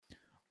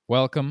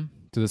Welcome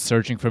to the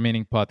Searching for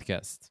Meaning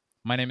podcast.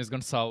 My name is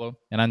Gonzalo,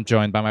 and I'm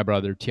joined by my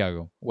brother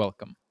Tiago.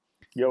 Welcome.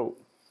 Yo.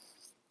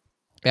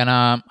 And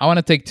I want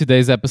to take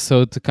today's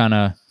episode to kind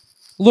of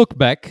look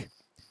back,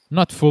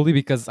 not fully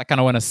because I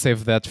kind of want to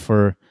save that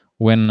for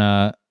when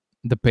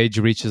the page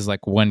reaches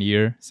like 1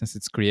 year since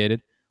it's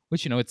created,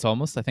 which it's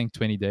almost, I think,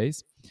 20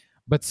 days.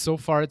 But so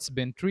far it's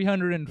been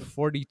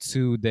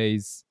 342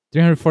 days,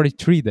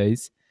 343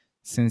 days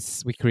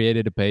since we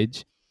created a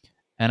page.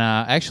 And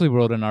I actually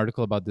wrote an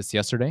article about this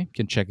yesterday. You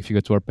can check if you go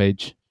to our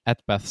page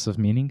at Paths of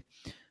Meaning.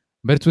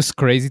 But it was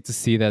crazy to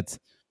see that,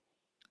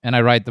 and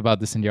I write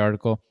about this in the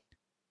article,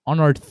 on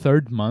our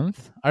third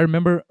month, I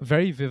remember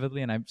very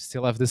vividly, and I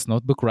still have this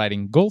notebook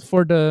writing, goal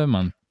for the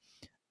month.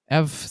 I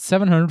have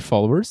 700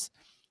 followers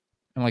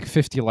and like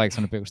 50 likes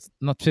on the page.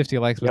 Not 50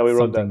 likes, but We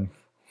wrote something. that.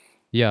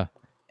 Yeah.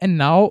 And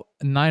now,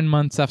 9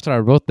 months after I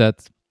wrote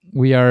that,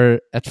 we are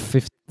at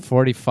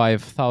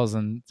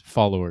 45,000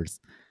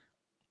 followers.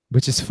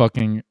 Which is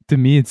fucking, to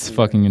me, it's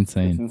fucking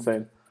insane. It's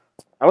insane.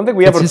 I don't think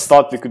we ever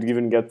thought we could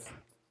even get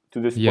to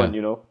this point,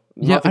 Not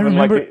I even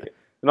remember.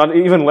 Not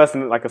even less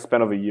than like a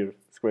span of a year.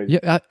 It's crazy.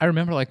 Yeah, I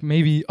remember like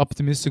maybe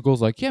optimistic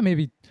goals, like,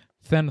 maybe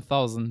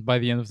 10,000 by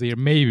the end of the year.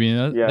 Maybe.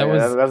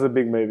 That's a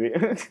big maybe.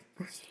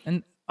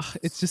 And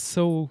it's just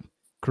so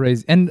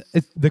crazy. And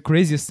the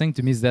craziest thing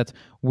to me is that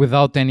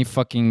without any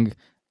fucking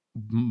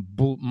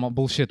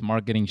bullshit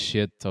marketing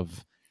shit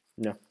of...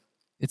 Yeah.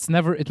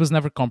 It was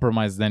never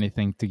compromised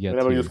anything to get We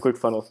never here. use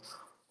ClickFunnels.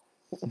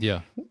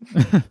 Yeah.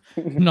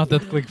 Not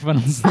that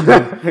ClickFunnels.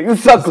 You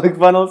suck,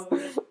 ClickFunnels.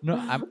 No,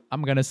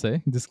 I'm gonna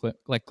say this,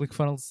 like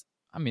ClickFunnels.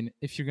 I mean,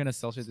 if you're gonna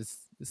sell shit,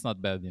 it's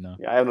not bad, Yeah,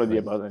 I have no idea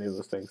about any of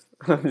those things.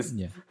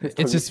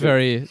 It's just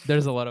very.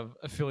 There's a lot of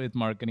affiliate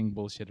marketing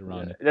bullshit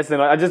around it. It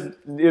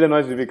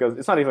annoys me because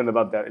it's not even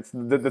about that. It's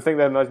the thing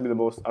that annoys me the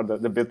most are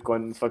the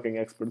Bitcoin fucking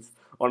experts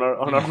on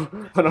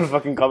our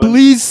fucking comments.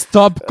 Please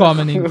stop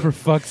commenting for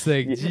fuck's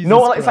sake. Jesus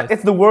Christ.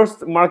 It's the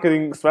worst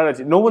marketing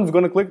strategy. No one's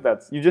gonna click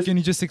that. Can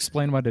you just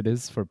explain what it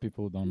is for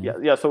people who don't know?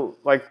 Yeah. So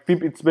like,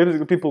 it's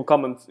basically people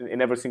comment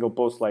in every single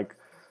post like,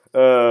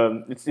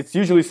 it's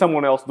usually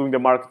someone else doing the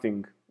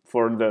marketing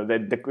for the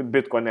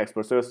Bitcoin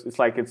expert. So it's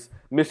like it's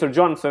Mr.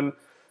 Johnson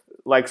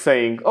like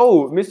saying,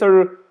 "Oh,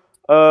 Mr.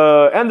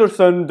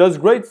 Anderson does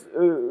great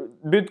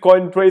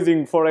Bitcoin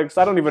trading, Forex."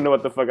 I don't even know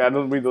what the fuck. I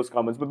don't read those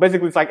comments. But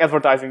basically, it's like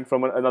advertising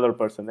from another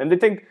person. And they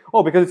think,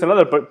 oh, because it's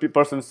another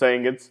person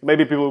saying it,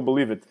 maybe people will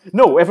believe it.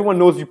 No, everyone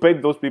knows you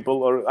paid those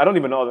people, or I don't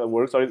even know how that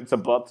works, or it's a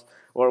bot,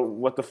 or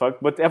what the fuck.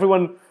 But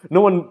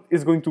no one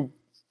is going to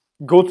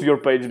go to your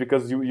page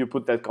because you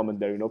put that comment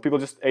there. People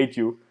just hate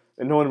you,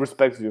 and no one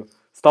respects you.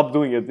 Stop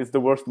doing it. It's the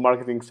worst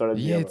marketing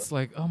strategy ever. It's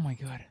like, oh my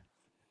god.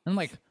 And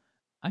like,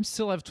 I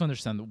still have to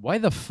understand, why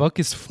the fuck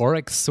is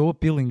Forex so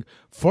appealing?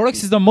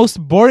 Forex is the most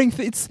boring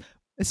thing.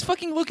 It's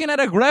fucking looking at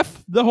a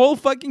graph the whole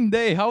fucking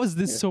day. How is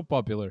this so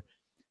popular?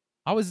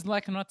 How is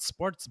like not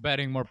sports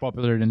betting more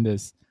popular than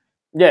this?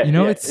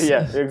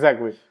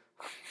 Exactly.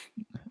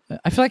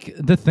 I feel like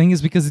the thing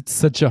is because it's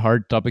such a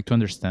hard topic to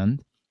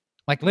understand.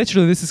 Like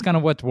literally, this is kind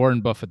of what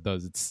Warren Buffett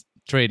does. It's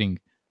trading.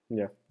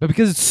 Yeah. But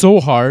because it's so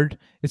hard,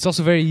 it's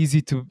also very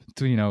easy to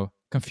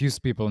confuse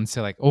people and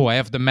say like, oh, I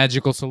have the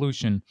magical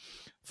solution.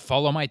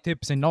 Follow my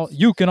tips and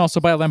you can also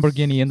buy a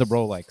Lamborghini and the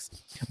Rolex.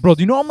 Bro,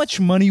 do you know how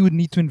much money you would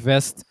need to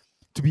invest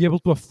to be able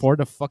to afford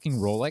a fucking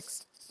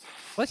Rolex?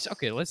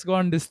 Let's go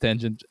on this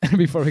tangent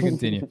before we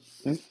continue.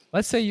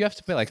 Let's say you have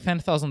to pay like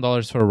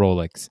 $10,000 for a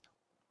Rolex.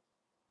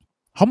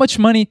 How much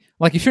money,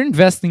 like if you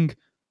invest the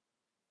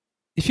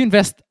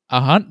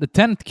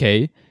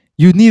 10K,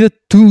 you need a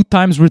 2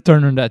 times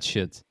return on that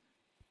shit.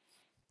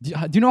 Do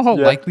you know how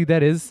likely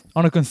that is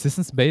on a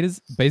consistent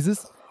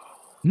basis?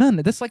 None.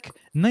 That's like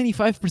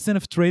 95%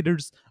 of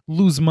traders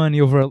lose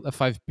money over a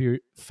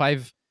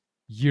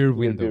 5-year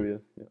window.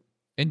 Period. Yeah.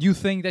 And you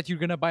think that you're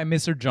going to buy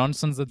Mr.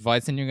 Johnson's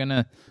advice and you're going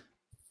to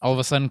all of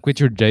a sudden quit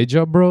your day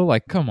job, bro?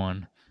 Like, come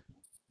on.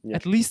 Yeah.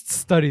 At least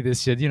study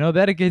this shit.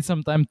 Dedicate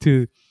some time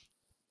to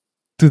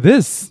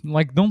this.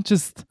 Like, don't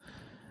just...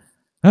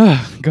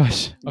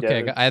 gosh.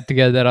 Okay, I had to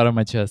get that out of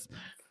my chest.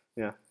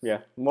 Yeah.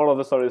 Moral of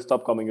the story is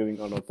stop commenting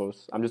on our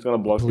posts. I'm just going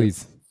to block you.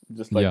 Please.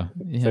 Just like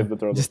save the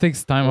trouble. Just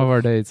takes time of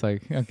our day. It's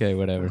like, okay,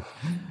 whatever.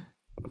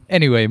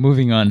 Anyway,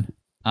 moving on.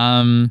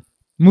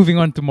 Moving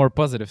on to more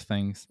positive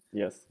things.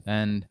 Yes.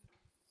 And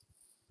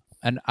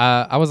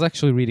I was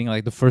actually reading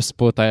like the first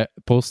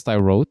post I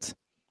wrote.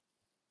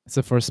 It's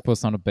the first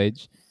post on the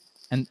page.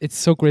 And it's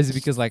so crazy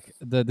because like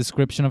the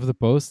description of the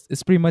post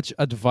is pretty much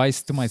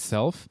advice to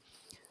myself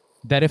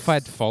that if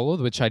I'd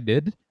followed, which I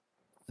did,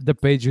 the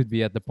page would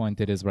be at the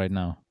point it is right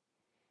now.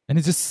 And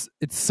it's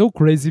so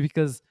crazy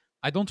because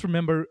I don't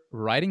remember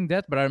writing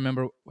that, but I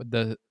remember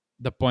the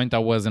point I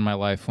was in my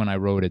life when I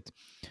wrote it.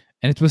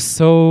 And it was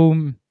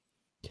so,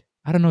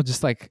 I don't know,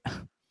 just like,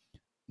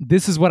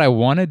 this is what I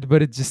wanted,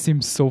 but it just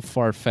seemed so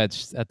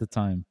far-fetched at the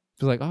time.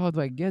 It was like, oh,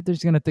 do I get this?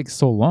 It's going to take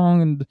so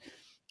long.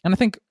 And I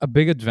think a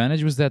big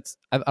advantage was that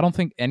I don't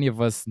think any of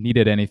us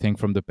needed anything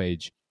from the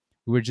page.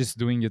 We were just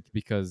doing it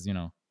because,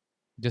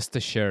 just to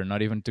share,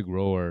 not even to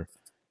grow or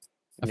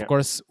Of Yeah.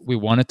 course, we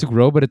wanted to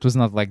grow, but it was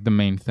not like the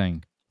main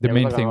thing. The Yeah, it was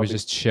main like a thing was hobby.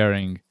 just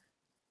sharing.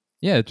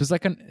 Yeah, it was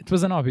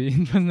an hobby.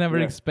 It was never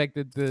Yeah.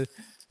 expected to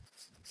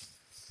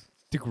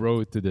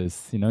grow to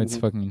this. You know, it's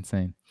Hmm. fucking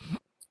insane.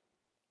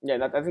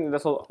 Yeah, I think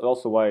that's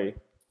also why.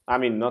 I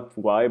mean, not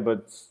why,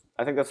 but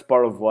I think that's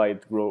part of why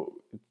it grew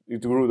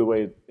the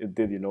way it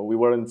did. You know, we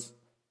weren't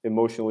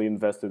emotionally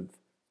invested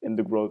in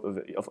the growth of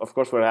it. Of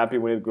course, we're happy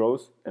when it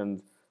grows,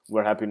 and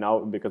we're happy now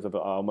because of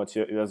how much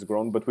it has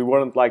grown. But we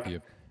weren't like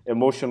Yep.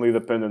 emotionally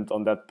dependent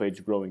on that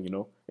page growing. You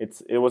know,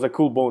 it was a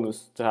cool bonus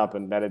to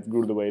happen that it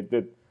grew the way it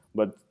did.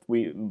 But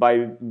we by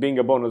being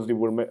a bonus, we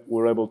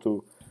were able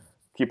to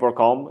keep our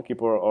calm,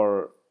 keep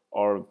our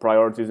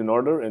priorities in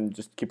order, and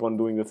just keep on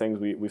doing the things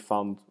we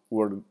found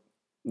were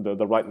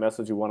the right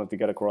message we wanted to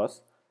get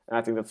across. And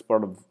I think that's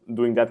part of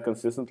doing that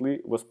consistently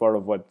was part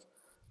of what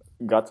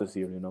got us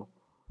here. You know.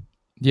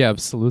 Yeah,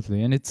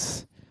 absolutely. And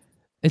it's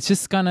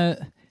just kind of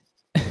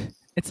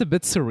it's a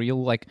bit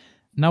surreal. Like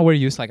now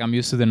I'm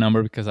used to the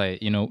number because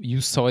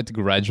you saw it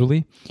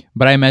gradually.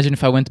 But I imagine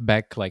if I went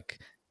back like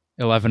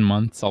 11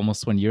 months,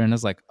 almost 1 year, and I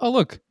was like, oh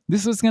look,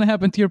 this is what's gonna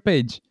happen to your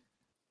page.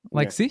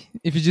 Like, Yeah. see,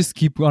 if you just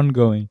keep on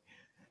going.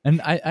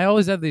 And I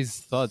always have these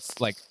thoughts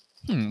like,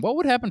 what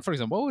would happen, for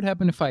example, what would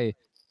happen if I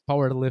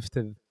power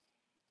lifted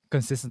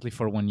consistently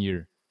for 1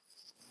 year?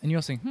 And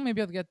you're saying,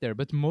 maybe I'll get there.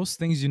 But most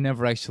things you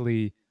never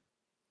actually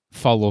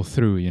follow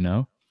through, you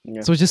know?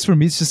 Yeah. So just for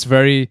me, it's just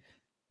probably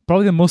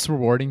the most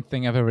rewarding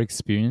thing I've ever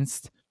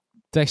experienced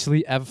to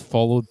actually have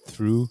followed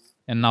through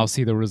and now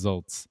see the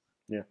results.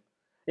 Yeah.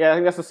 Yeah, I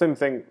think that's the same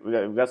thing.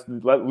 That's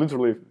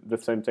literally the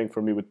same thing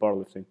for me with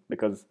powerlifting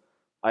because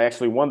I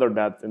actually wondered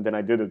that and then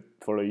I did it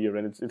for a year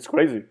and it's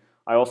crazy.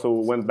 I also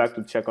went back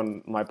to check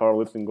on my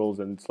powerlifting goals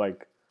and it's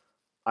like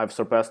I've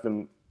surpassed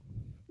them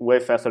way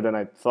faster than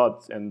I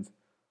thought and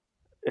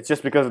it's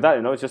just because of that,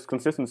 you know, it's just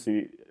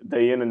consistency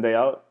day in and day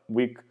out,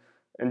 week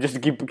and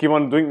just keep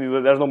on doing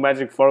it. There's no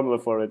magic formula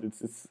for it.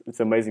 It's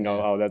amazing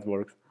Yeah. how that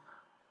works.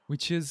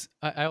 Which is,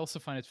 I also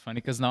find it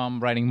funny because now I'm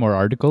writing more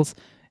articles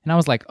and I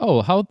was like,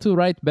 oh, how to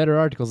write better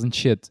articles and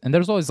shit. And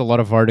there's always a lot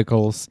of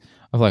articles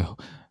of like,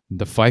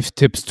 the 5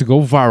 tips to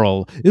go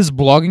viral. Is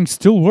blogging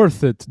still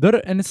worth it?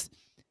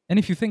 And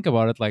if you think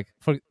about it, like,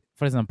 for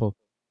example,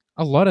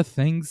 a lot of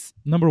things,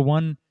 number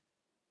one,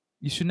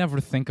 you should never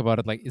think about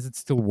it like, is it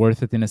still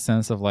worth it in a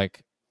sense of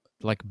like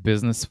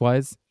business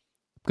wise?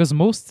 Because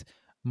most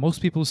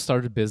people who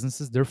started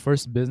businesses, their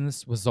first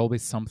business was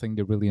always something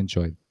they really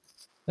enjoyed.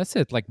 That's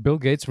it. Like Bill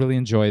Gates really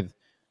enjoyed,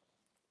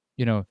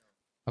 you know,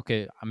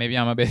 okay, maybe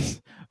I'm a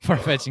bit far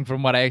fetching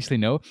from what I actually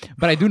know,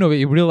 but I do know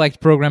he really liked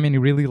programming. He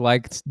really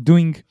liked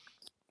doing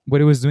what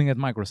he was doing at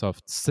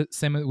Microsoft.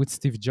 Same with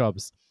Steve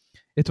Jobs.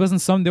 It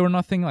wasn't some, they were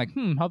nothing like,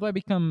 how do I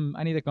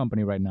need a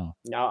company right now?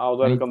 Now how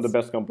do I I need, become the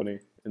best company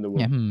in the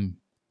yeah, world?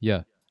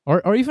 yeah.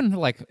 Or even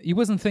like, he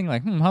wasn't thinking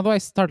like, how do I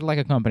start like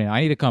a company?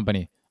 I need a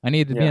company. I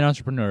need to be Yeah. an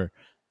entrepreneur.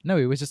 No,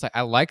 it was just like,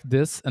 I like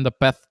this and the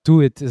path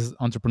to it is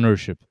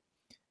entrepreneurship.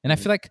 And I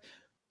feel like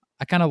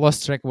I kind of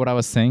lost track of what I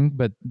was saying,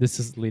 but this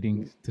is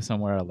leading to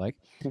somewhere I like.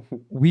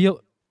 We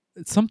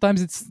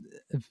sometimes it's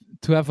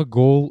to have a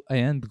goal, an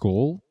end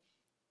goal,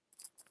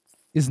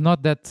 is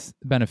not that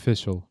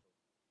beneficial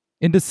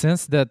in the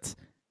sense that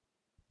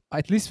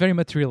at least very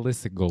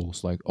materialistic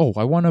goals, like, oh,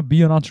 I want to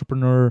be an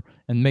entrepreneur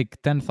and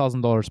make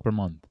 $10,000 per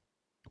month.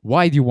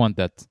 Why do you want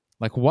that?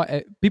 Like,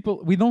 why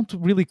people? We don't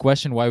really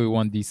question why we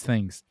want these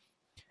things.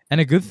 And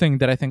a good thing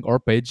that I think our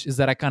page is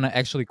that I kind of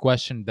actually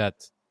questioned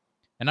that.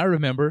 And I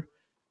remember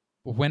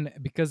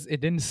because it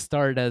didn't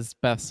start as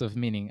paths of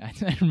meaning.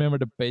 I remember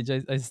the page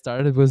I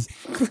started was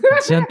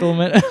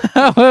gentleman.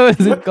 What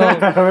was it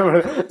called? I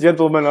remember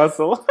Gentleman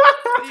Hustle.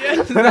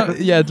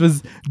 Yeah, it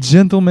was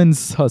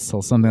gentleman's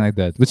hustle, something like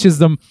that. Which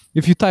is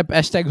if you type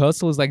hashtag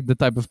hustle, is like the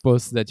type of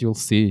post that you'll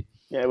see.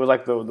 Yeah, it was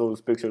like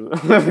those pictures.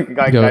 Yeah,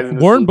 Guys in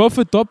the Warren suit.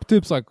 Buffett top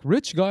tips, like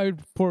rich guy,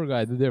 poor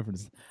guy, the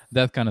difference,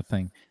 that kind of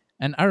thing.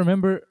 And I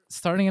remember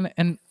starting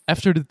and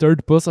after the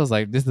third post, I was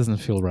like, this doesn't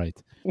feel right.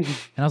 And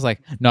I was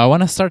like, no, I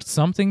want to start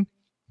something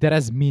that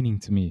has meaning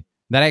to me.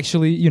 That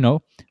actually,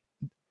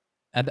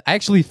 and I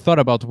actually thought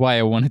about why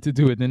I wanted to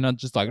do it, and not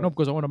just like, no,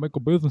 because I want to make a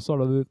business out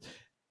of it.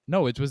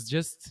 No, it was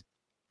just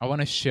I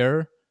want to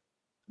share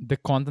the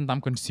content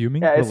I'm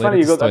consuming. Yeah, it's related funny.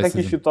 You to got. I think you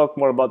stoicism. should talk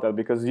more about that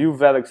because you've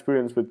had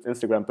experience with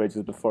Instagram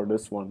pages before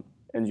this one,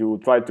 and you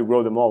tried to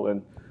grow them all.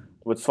 And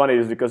what's funny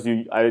is because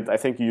I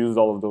think you used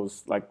all of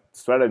those like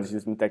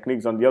strategies and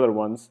techniques on the other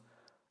ones,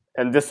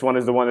 and this one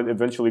is the one that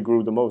eventually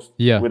grew the most.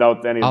 Yeah.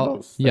 Without any of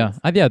those. Yeah,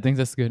 things. I think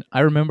that's good.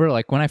 I remember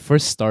like when I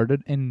first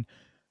started in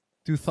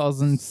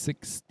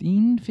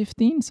 2016,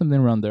 15, something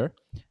around there.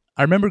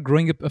 I remember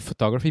growing up a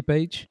photography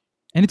page,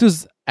 and it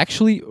was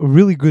actually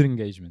really good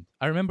engagement.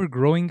 I remember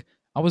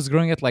I was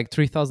growing at like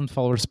 3,000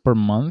 followers per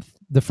month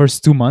the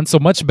first 2 months, so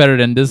much better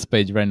than this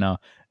page right now.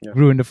 Yeah.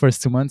 Grew in the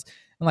first 2 months,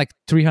 and like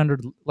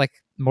 300, like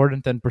more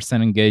than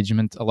 10%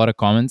 engagement, a lot of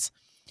comments.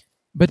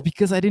 But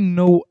because I didn't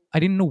know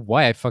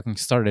why I fucking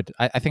started.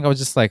 I think I was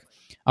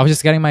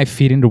just getting my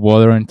feet in the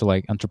water into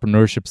like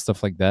entrepreneurship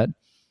stuff like that.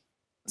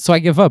 So I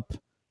gave up.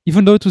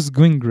 even though it was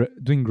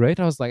doing great,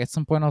 I was like, at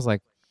some point, I was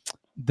like,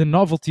 the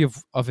novelty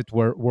of it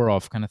wore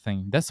off, kind of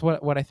thing. That's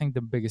what I think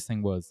the biggest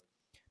thing was.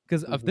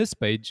 Because of Hmm. this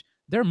page,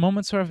 there are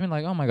moments where I've been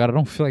like, oh my god, I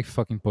don't feel like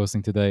fucking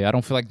posting today. I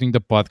don't feel like doing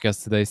the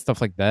podcast today,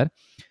 stuff like that.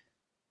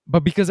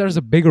 But because there's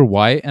a bigger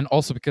why, and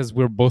also because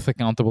we're both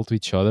accountable to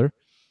each other,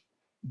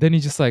 then you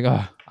just like,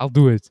 ah, I'll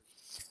do it.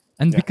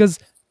 And Yeah.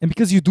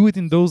 because you do it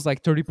in those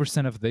like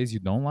 30% of days you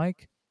don't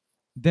like,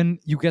 then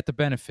you get the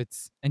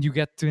benefits and you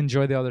get to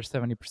enjoy the other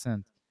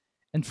 70%.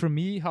 And for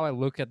me, how I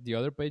look at the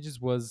other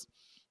pages was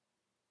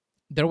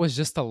there was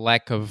just a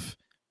lack of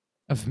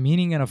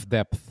meaning and of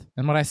depth.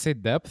 And when I say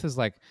depth is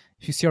like,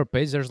 if you see our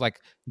page,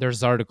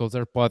 there's articles,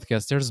 there's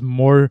podcasts, there's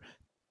more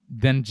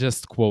than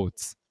just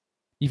quotes.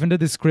 Even the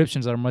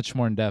descriptions are much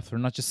more in depth. We're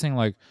not just saying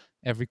like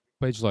every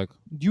page like,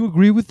 do you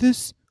agree with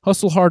this?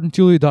 Hustle hard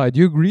until you die. Do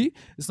you agree?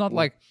 It's not Mm.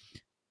 like,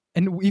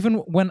 and even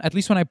when, at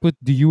least when I put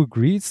do you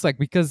agree, it's like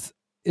because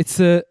it's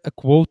a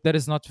quote that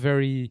is not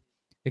very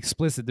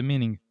explicit, the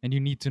meaning, and you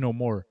need to know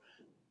more.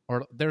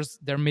 Or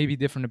there may be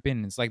different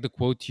opinions. Like the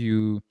quote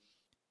you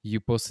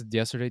posted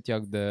yesterday,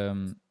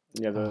 Tiago,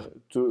 Yeah. ah,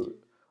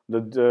 The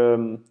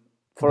the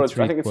for I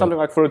tree think it's quote. something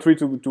like for a tree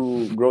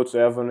to grow to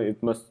heaven,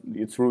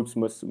 its roots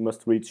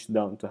must reach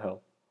down to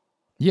hell.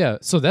 Yeah,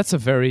 so that's a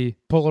very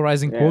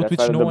polarizing Yeah, quote, that's which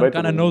rather no one kind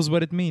debatable, of you know. knows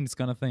what it means,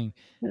 kind of thing.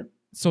 Yeah.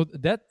 So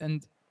that,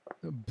 and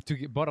to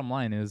get bottom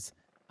line is,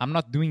 I'm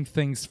not doing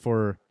things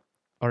for,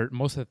 or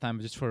most of the time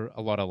just for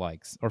a lot of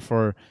likes, or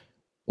for,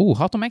 oh,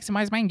 how to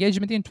maximize my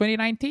engagement in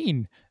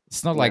 2019.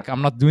 It's not Yeah. like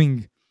I'm not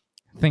doing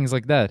things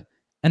like that,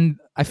 and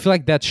I feel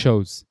like that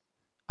shows.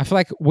 I feel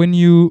like when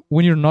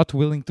you're not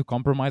willing to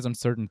compromise on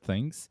certain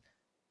things,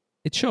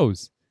 it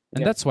shows.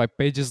 And Yeah. that's why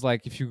pages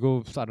like, if you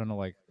go, I don't know,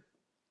 like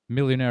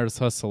Millionaires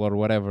Hustle or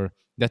whatever,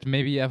 that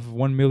maybe have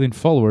 1 million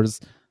followers,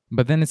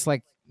 but then it's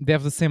like they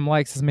have the same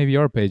likes as maybe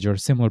your page or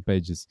similar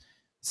pages.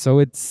 So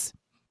it's,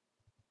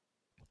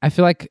 I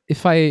feel like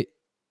if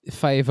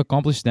I've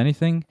accomplished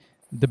anything,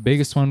 the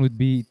biggest one would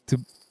be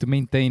to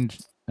maintain,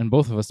 and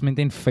both of us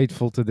maintain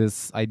faithful to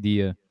this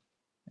idea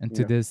and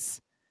to Yeah.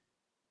 this,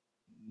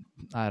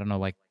 I don't know,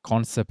 like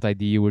concept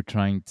idea we're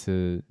trying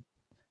to,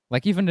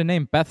 like, even the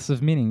name Paths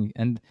of Meaning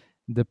and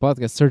the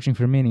podcast Searching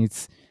for Meaning,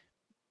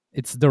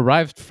 it's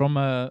derived from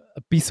a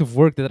piece of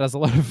work that has a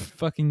lot of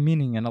fucking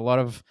meaning and a lot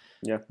of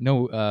Yeah.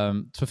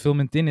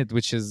 fulfillment in it,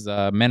 which is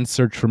men's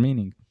search for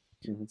meaning.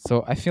 Hmm.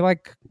 So I feel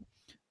like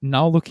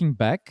now looking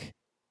back,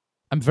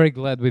 I'm very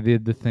glad we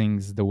did the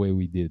things the way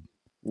we did,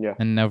 Yeah.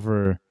 and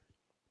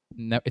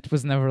it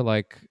was never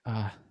like,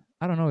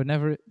 I don't know, it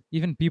never,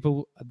 even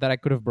people that I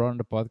could have brought on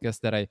the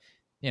podcast that I,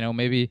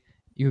 maybe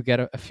you get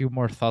a few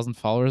more thousand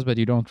followers, but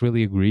you don't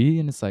really agree,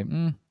 and it's like,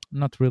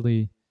 not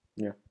really,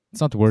 Yeah.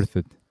 it's not worth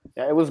it.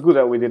 Yeah. It was good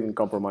that we didn't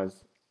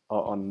compromise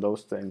on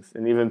those things,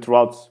 and even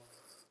throughout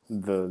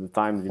the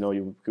times,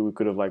 we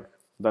could have like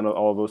done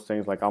all those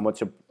things, like how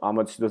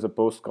much does a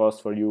post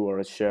cost for you, or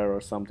a share,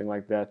 or something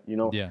like that.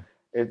 Yeah,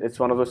 It's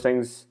one of those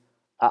things.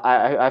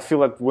 I feel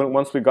like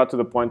once we got to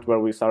the point where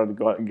we started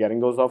getting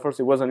those offers,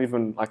 it wasn't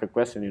even like a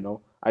question.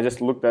 I just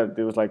looked at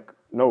it, was like,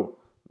 no,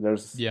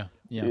 there's yeah,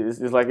 yeah, it's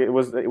like it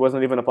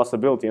wasn't even a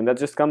possibility, and that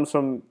just comes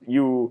from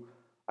you.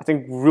 I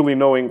think really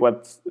knowing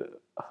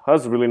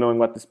us really knowing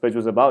what this page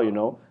was about.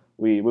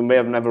 We may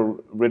have never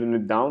written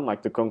it down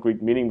like the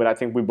concrete meaning, but I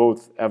think we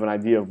both have an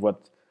idea of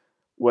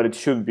what it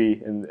should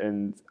be,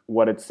 and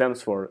what it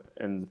stands for.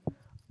 And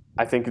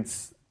I think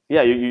it's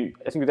yeah,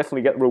 I think you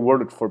definitely get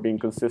rewarded for being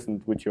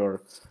consistent with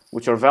your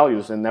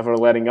values and never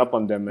letting up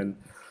on them. And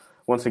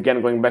once again,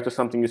 going back to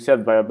something you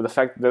said, but the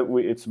fact that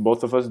it's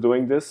both of us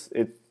doing this,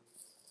 it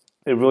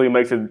really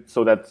makes it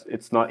so that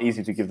it's not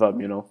easy to give up.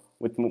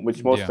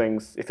 Which most yeah,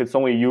 things, if it's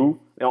only you,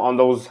 on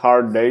those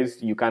hard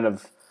days, you kind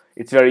of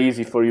it's very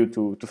easy for you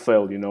to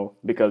fail.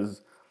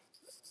 Because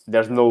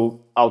there's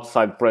no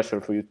outside pressure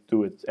for you to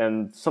do it.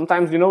 And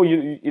sometimes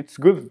it's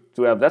good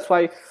to have. That's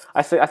why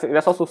I think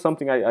that's also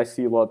something I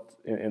see a lot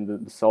in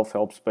the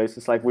self-help space.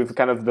 It's like we've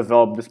kind of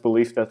developed this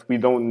belief that we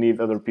don't need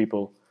other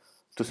people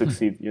to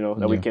succeed.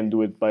 That we yeah, can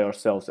do it by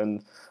ourselves.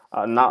 And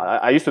now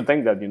I used to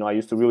think that. I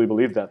used to really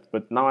believe that,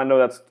 but now I know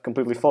that's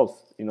completely false.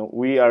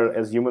 We are,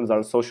 as humans,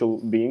 are social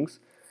beings.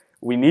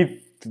 We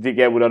need to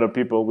get with other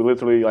people. We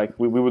literally, like,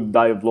 we would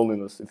die of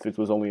loneliness if it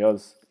was only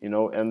us.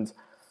 And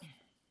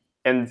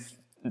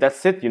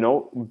that's it.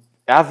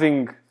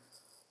 Having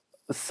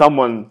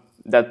someone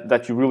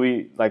that you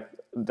really like,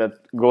 that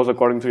goes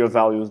according to your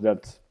values,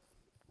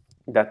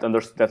 that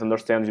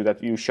understands you,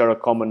 that you share a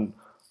common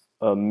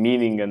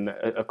meaning, and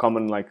a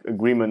common, like,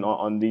 agreement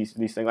on these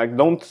things. Like,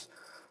 don't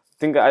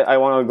think I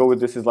want to go with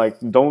this is like,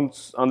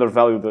 don't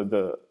undervalue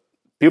the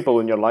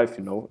people in your life.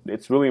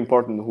 It's really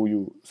important who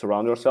you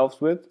surround yourselves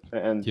with,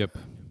 and yep,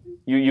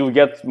 you'll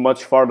get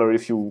much farther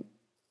if you,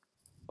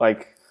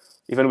 like,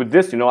 even with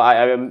this, I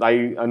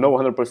know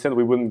 100%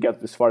 we wouldn't get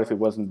this far if it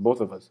wasn't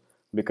both of us,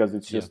 because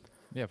it's yeah, just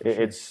yeah, for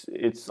sure.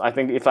 it's I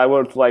think if I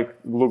were to, like,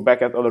 look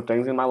back at other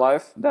things in my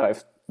life that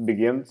I've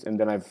begun and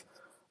then I've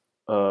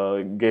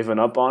given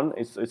up on,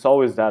 it's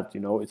always that.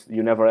 It's,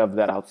 you never have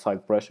that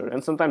outside pressure,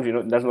 and sometimes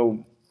there's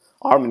no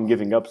harm in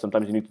giving up.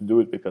 Sometimes you need to do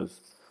it because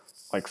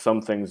like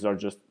some things are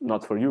just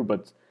not for you.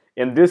 But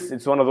in this,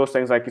 it's one of those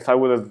things like if I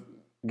would have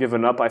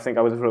given up, I think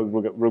I would have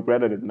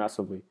regretted it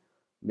massively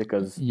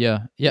because Yeah,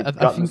 yeah. it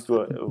I got think us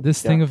to a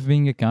this yeah. thing of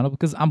being accountable,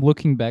 because I'm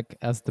looking back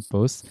as the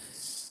post,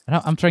 and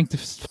I'm trying to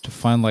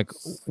find like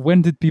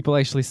when did people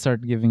actually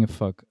start giving a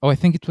fuck? Oh, I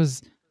think it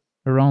was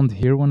around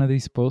here one of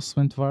these posts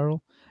went viral.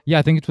 Yeah,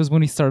 I think it was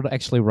when he started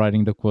actually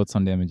writing the quotes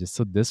on the images.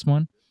 So this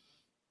one,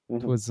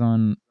 it Hmm. was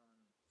on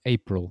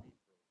April.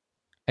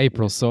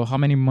 April. Yeah. So how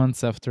many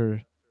months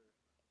after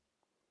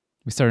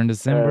we started in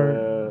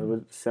December?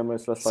 With December,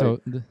 it's just like So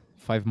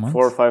 5 months.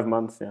 4 or 5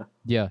 months. Yeah.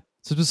 Yeah.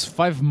 So it was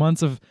 5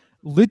 months of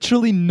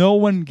literally no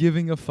one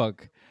giving a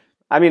fuck.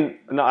 I mean,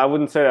 no, I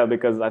wouldn't say that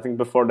because I think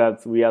before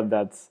that we had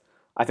that.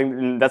 I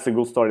think that's a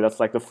good story. That's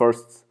like the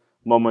first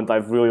moment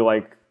I've really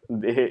like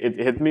it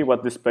hit me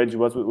what this page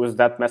was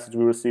that message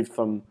we received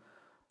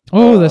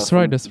Oh, that's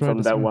right. That's right. from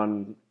That's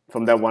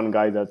that right. one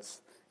guy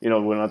that's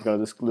we're not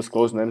gonna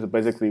disclose names, but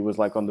basically he was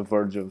like on the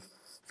verge of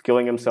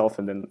killing himself,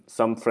 and then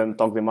some friend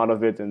talked him out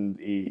of it, and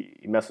he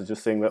messaged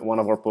us saying that one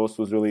of our posts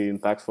was really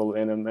impactful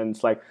in him, and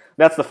it's like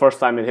that's the first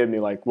time it hit me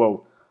like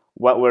whoa,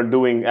 what we're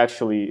doing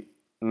actually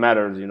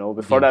matters.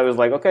 Before Yeah. that it was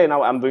like okay,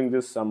 now I'm doing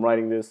this, I'm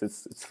writing this,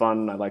 it's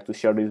fun, I like to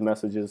share these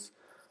messages,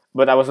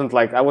 but I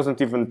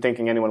wasn't even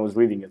thinking anyone was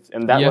reading it,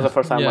 and that was Yeah. the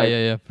first time Yeah. like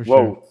Yeah. Yeah. For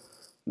sure. whoa,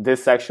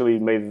 this actually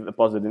made a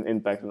positive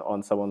impact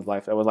on someone's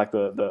life. That was like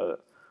the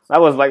that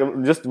was like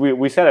just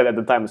we said it at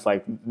the time. It's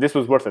like this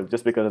was worth it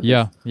just because of this.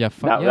 Yeah. Yeah.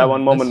 That Yeah.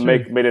 one That's moment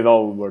true. made it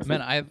all worth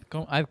Man, it.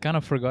 I've kind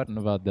of forgotten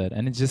about that,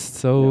 and it's just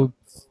Yeah. so.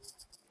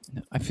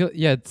 I feel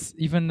yeah. It's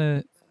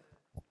even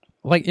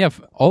like yeah.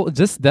 All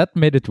just that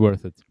made it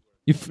worth it.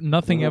 If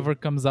nothing Hmm. ever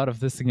comes out of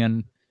this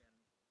again,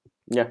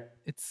 Yeah.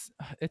 it's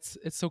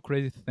it's so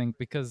crazy to think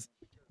because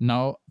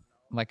now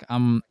like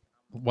I'm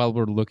while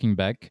we're looking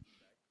back,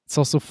 it's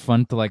also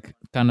fun to like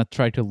kind of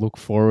try to look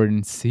forward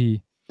and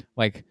see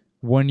like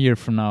 1 year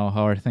from now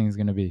how are things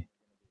gonna be.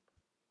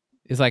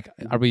 It's like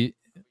are Hmm. we?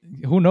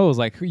 Who knows?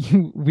 Like we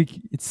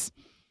it's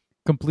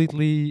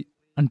completely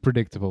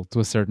unpredictable to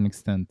a certain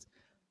extent,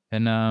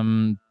 and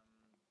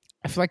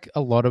I feel like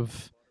a lot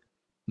of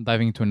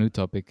diving into a new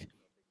topic.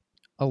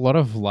 A lot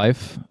of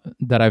life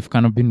that I've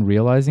kind of been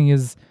realizing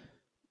is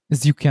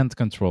you can't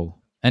control,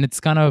 and it's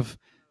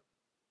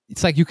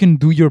like you can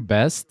do your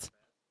best,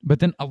 but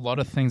then a lot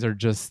of things are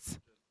just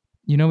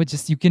it's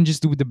just you can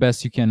just do the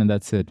best you can and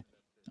that's it.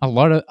 A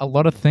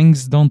lot of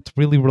things don't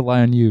really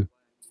rely on you.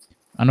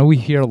 I know we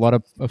hear a lot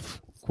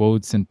of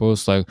quotes and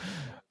posts like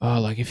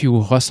like if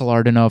you hustle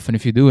hard enough and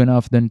if you do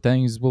enough then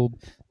things will.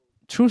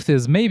 Truth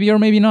is maybe or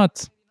maybe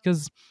not,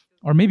 because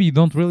or maybe you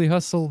don't really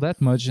hustle that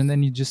much and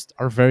then you just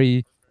are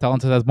very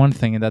talented at one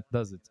thing and that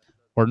does it,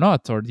 or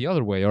not, or the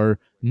other way, or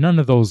none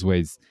of those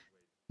ways.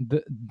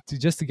 the,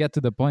 just to get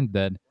to the point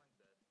that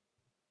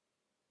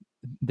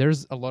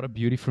there's a lot of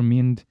beauty for me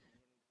and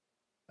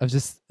of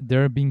just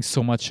there being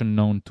so much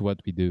unknown to what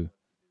we do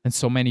and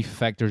so many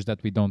factors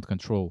that we don't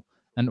control.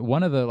 And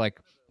one of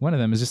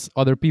them is just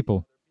other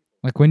people.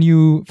 Like when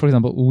you, for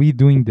example, we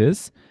doing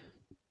this,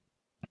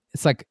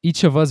 it's like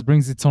each of us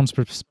brings its own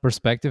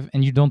perspective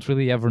and you don't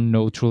really ever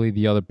know truly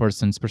the other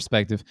person's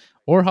perspective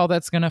or how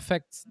that's going to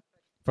affect,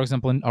 for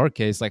example, in our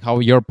case, like how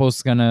your post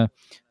is going to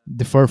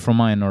differ from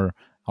mine or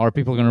how are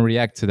people going to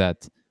react to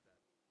that.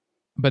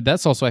 But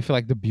that's also, I feel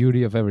like, the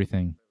beauty of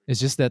everything. It's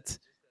just that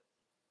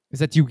is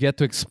that you get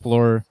to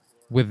explore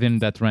within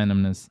that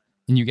randomness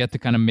and you get to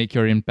kind of make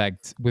your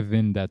impact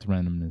within that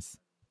randomness,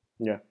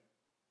 Yeah. if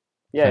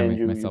Yeah, I and make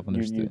you myself you you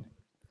understood.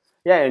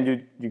 yeah,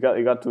 and you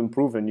got to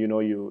improve, and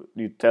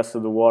you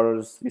tested the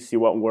waters, you see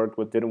what worked,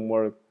 what didn't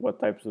work,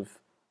 what types of,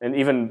 and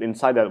even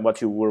inside that,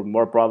 what you were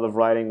more proud of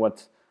writing,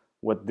 what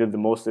did the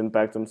most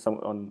impact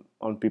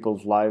on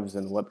people's lives,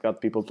 and what got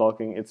people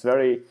talking. It's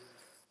very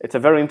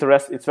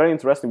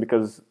interesting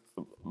because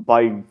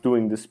by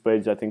doing this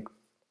page, I think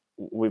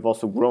we've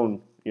also grown,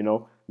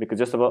 because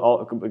just about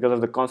all because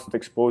of the constant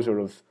exposure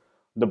of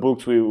the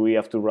books we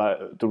have to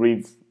write, to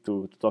read,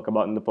 to talk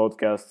about in the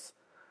podcasts,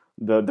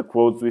 the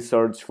quotes we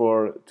search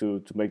for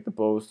to make the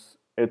posts.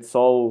 It's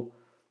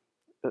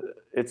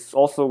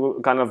also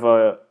kind of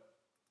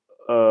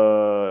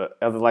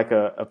have like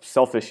a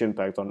selfish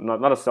impact on,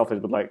 not a selfish,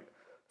 but like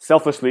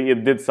selfishly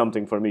it did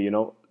something for me.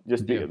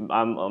 Just Yeah.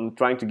 I'm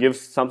trying to give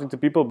something to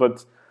people,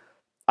 but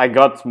I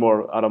got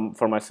more out of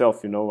for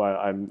myself.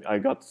 I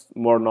got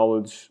more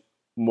knowledge,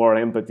 more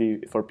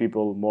empathy for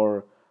people,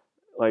 more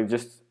like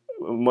just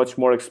much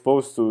more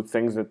exposed to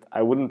things that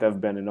I wouldn't have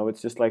been.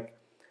 It's just like,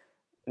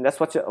 and that's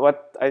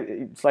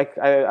it's like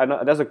I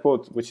know there's a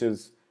quote which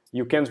is,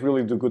 you can't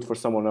really do good for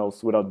someone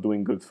else without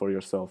doing good for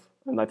yourself,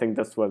 and I think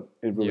that's what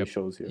it really Yep.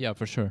 shows here. Yeah,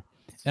 for sure.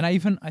 And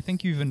I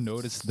think you even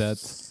noticed that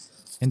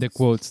in the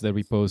quotes that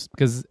we post,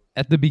 because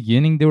at the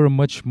beginning they were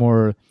much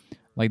more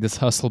like this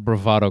hustle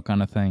bravado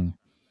kind of thing.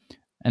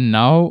 And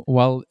now,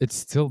 while it's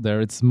still there,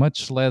 it's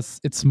much less,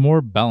 it's more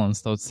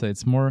balanced, I would say.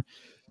 It's more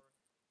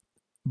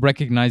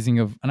recognizing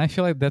of, and I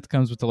feel like that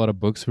comes with a lot of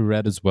books we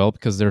read as well,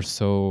 because they're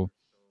so,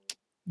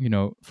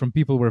 from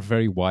people who are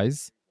very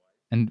wise.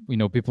 and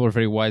people are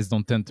very wise,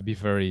 don't tend to be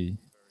very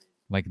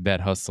like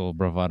that hustle,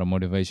 bravado,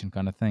 motivation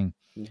kind of thing.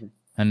 Hmm.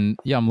 And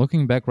yeah, I'm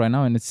looking back right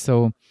now, and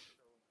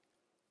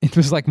it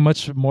was like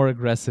much more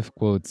aggressive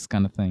quotes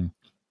kind of thing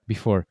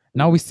before.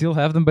 Now Hmm. we still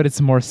have them, but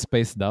it's more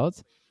spaced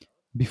out.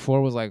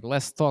 Before was like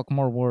less talk,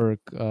 more work.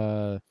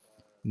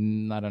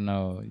 I don't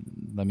know.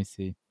 Let me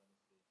see.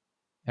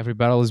 Every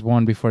battle is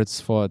won before it's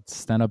fought.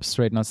 Stand up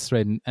straight, not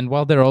straight. And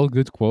while they're all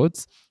good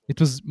quotes, it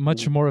was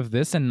much Hmm. more of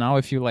this. And now,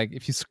 if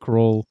you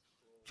scroll,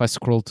 if I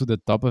scroll to the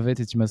top of it,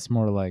 it's much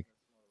more like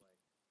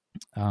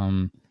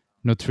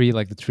no tree,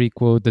 like the tree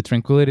quote, the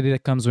tranquility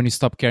that comes when you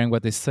stop caring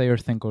what they say or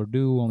think or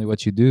do, only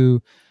what you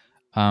do.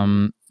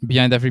 Hmm.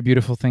 Behind every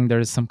beautiful thing, there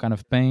is some kind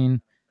of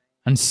pain.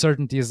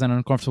 Uncertainty is an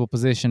uncomfortable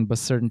position, but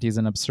certainty is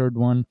an absurd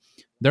one.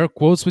 There are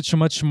quotes which are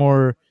much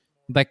more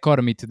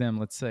dichotomy to them.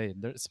 Let's say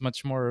there's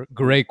much more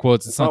gray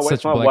quotes. It's not It's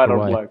such not black white or or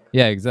white. black.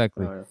 Yeah,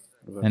 exactly. Yeah,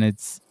 And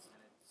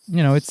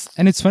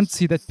exactly. it's fun to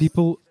see that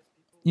people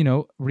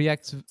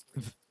react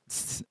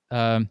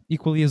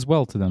equally as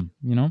well to them.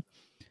 Hmm.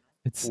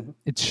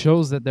 It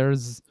shows that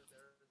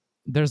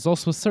there's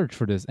also a search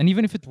for this, and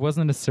even if it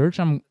wasn't a search,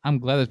 I'm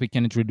glad that we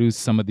can introduce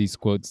some of these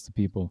quotes to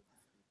people,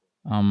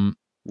 um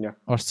Yeah.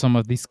 or some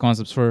of these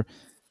concepts for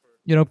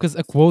because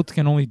a quote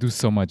can only do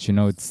so much.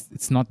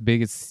 It's not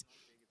big.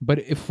 But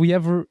if we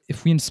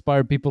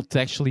inspire people to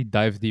actually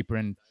dive deeper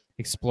and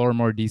explore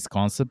more these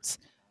concepts,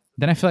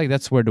 then I feel like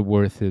that's where the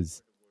worth is.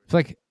 I feel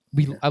like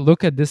Yeah. I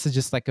look at this as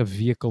just like a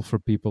vehicle for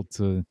people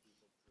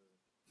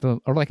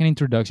or like an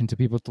introduction to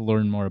people to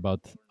learn more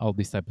about all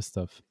this type of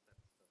stuff.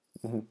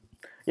 Hmm.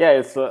 Yeah,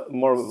 it's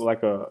more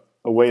like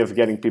a way of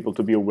getting people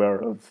to be aware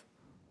of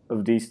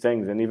these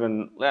things. And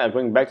even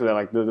going back to that,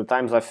 like the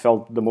times I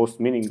felt the most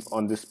meaning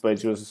on this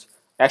page was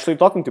actually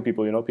talking to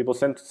people. People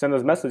send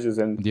us messages,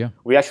 and Yeah,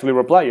 we actually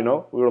reply.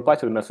 We reply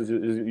to the messages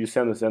you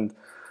send us, and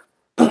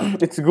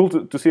it's cool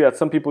to see that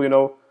some people,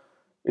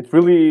 it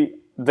really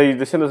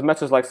they send us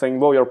messages like saying,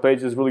 "Well, your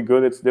page is really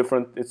good. It's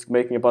different. It's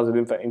making a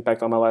positive impact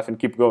on my life, and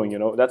keep going."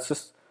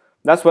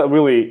 That's what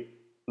really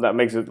that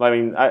makes it. I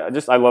mean,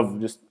 I love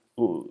just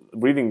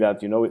reading that.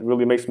 It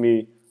really makes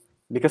me,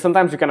 because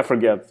sometimes you kind of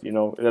forget,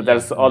 that yeah,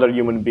 there's yeah, other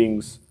human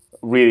beings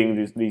reading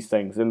these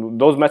things, and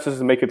those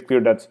messages make it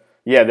clear that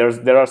yeah,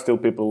 there are still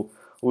people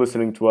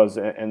listening to us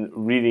and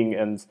reading,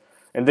 and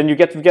then you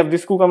get to have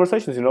these cool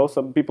conversations.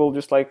 Some people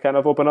just like kind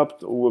of open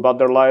up about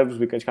their lives.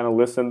 We can kind of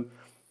listen.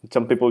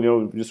 Some people,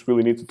 just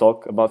really need to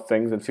talk about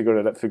things and figure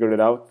it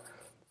out.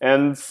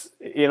 And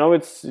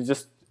it's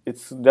just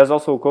it's there's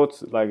also a quote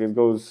like it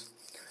goes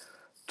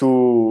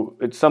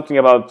it's something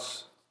about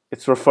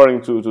it's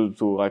referring to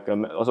like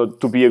also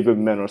to be a good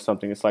man or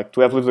something. It's like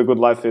to have lived a good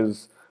life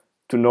is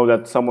to know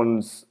that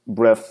someone's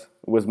breath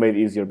was made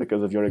easier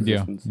because of your yeah,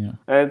 existence. yeah,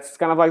 And it's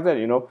kind of like that.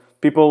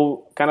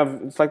 People kind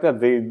of it's like that.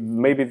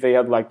 They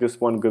had like this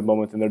one good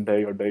moment in their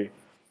day, or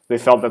they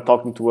felt that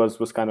talking to us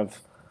was kind of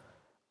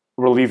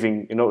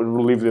relieving, it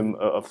relieved them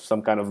of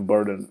some kind of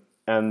burden.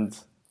 And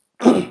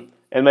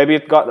maybe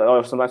it got,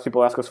 or sometimes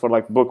people ask us for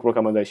like book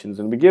recommendations,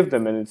 and we give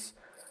them. And it's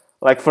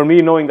like, for me,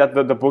 knowing that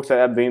the books that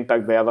had the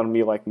impact they had on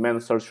me, like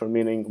Man's Search for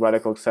Meaning,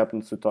 Radical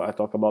Acceptance, I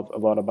talk about a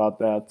lot about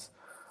that.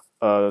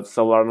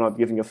 Solar Not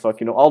Giving a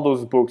Fuck, all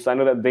those books, I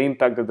know that the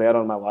impact that they had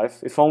on my life,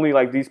 if only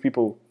like these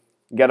people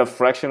get a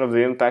fraction of the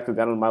impact that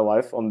they had on my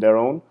life on their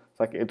own, it's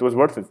like it was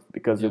worth it,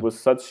 because it yeah. was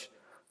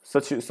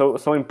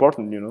so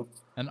important.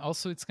 And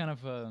also, it's kind of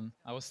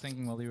I was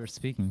thinking while you were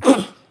speaking.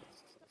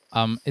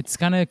 It's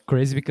kind of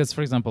crazy because,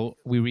 for example,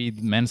 we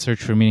read Man's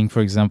Search for Meaning,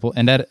 for example,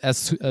 and that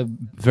has a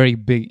very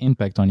big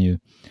impact on you.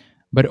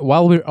 But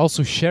while we're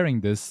also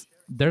sharing this,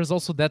 there's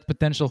also that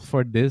potential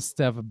for this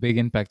to have a big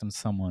impact on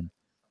someone.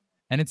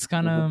 And it's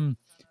kind of, Hmm.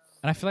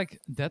 and I feel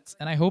like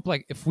and I hope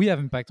like if we have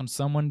impact on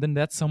someone, then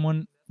that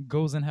someone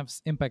goes and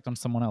has impact on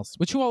someone else,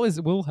 which you always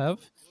will have,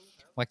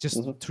 like just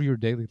Hmm. through your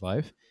daily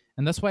life.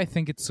 And that's why I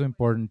think it's so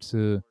important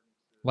to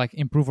like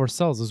improve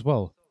ourselves as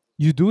well.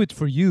 You do it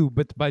for you,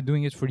 but by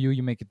doing it for you,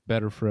 you make it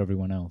better for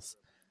everyone else.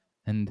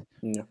 And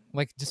Yeah.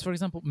 like just for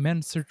example,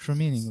 Men Search for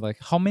Meaning, like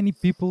how many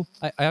people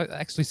I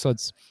actually saw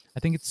I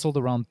think it sold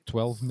around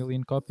 12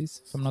 million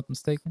copies, if I'm not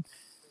mistaken.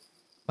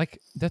 Like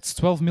that's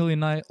 12 million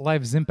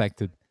lives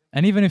impacted.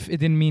 And even if it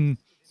didn't mean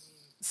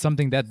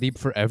something that deep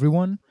for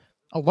everyone,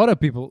 a lot of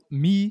people,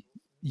 me,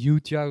 you,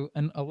 Tiago,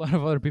 and a lot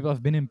of other people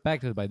have been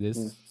impacted by this,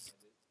 Mm.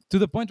 to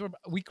the point where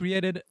we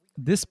created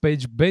this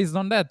page based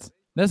on that.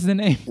 That's the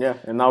name. Yeah,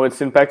 and now it's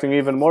impacting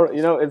even more.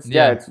 It's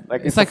yeah, Yeah. it's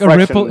like It's it's a like a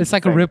ripple. fraction It's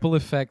like a thing. ripple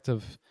effect of.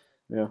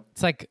 Yeah.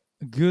 It's like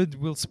good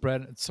will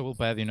spread, so will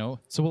bad.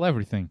 So will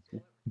everything.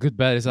 Good,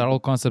 bad is all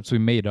concepts we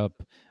made up,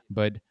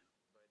 but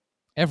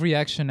every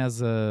action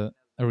has a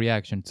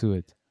reaction to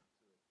it.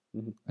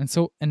 Hmm.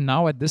 And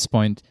now at this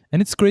point,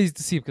 and it's crazy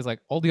to see because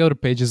like all the other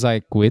pages I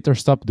quit or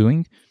stopped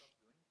doing,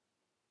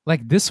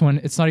 like this one,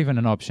 it's not even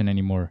an option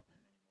anymore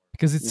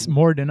because it's Hmm.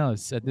 more than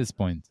us at this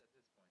point.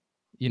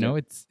 Yeah.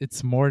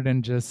 It's more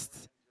than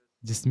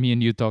just me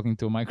and you talking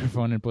to a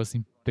microphone and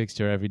posting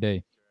picture every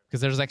day,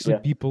 because there's actually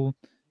Yeah. people.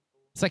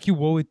 It's like you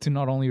owe it to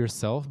not only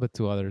yourself but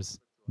to others.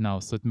 now,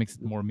 so it makes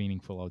it more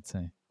meaningful, I would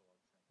say.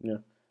 Yeah,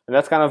 and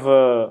that's kind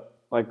of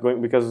like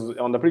going because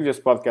on the previous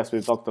podcast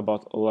we talked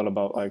about a lot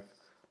about like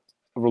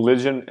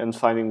religion and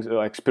finding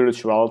like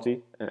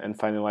spirituality and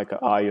finding like a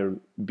higher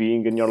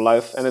being in your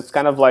life, and it's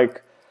kind of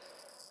like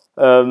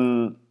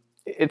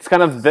it's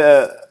kind of the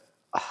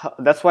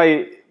that's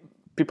why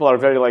people are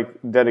very like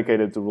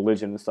dedicated to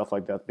religion and stuff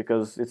like that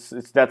because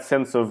it's that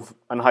sense of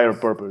an higher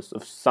purpose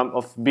of some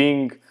of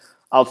being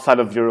outside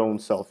of your own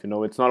self. You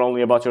know, it's not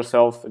only about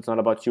yourself. It's not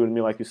about you and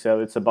me, like you said.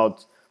 It's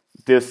about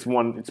this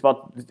one. It's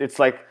about. It's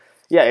like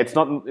yeah. It's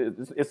not.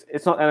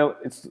 It's not.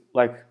 It's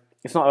like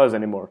it's not us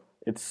anymore.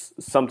 It's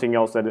something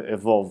else that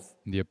evolved,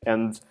 Yep.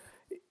 and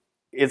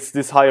it's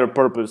this higher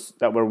purpose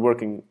that we're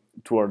working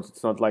towards.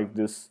 It's not like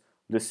this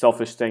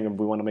selfish thing of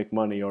we want to make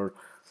money or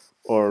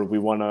we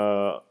want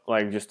to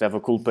like just have a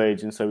cool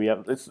page and so we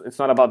have it's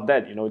not about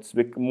that, you know. It's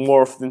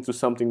morphed into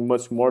something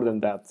much more than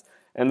that.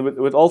 And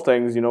with all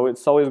things, you know,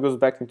 it's always goes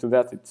back into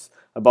that. It's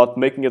about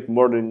making it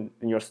more than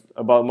in your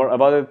about more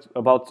about it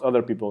about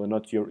other people and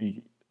not your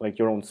like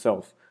your own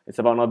self. It's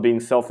about not being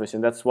selfish,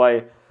 and that's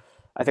why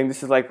I think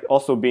this is like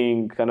also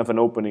being kind of an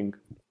opening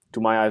to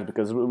my eyes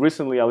because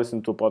recently I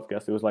listened to a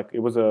podcast. It was like it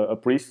was a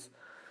priest,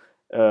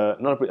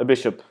 not a, a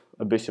bishop,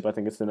 a bishop. I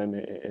think it's the name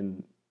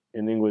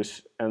in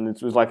English, and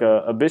it was like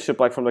a bishop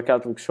like from the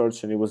Catholic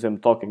Church, and it was him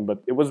talking,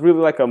 but it was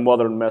really like a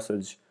modern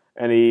message,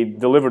 and he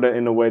delivered it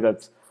in a way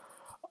that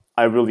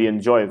I really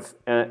enjoyed,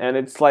 and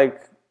it's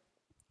like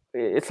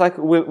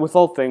with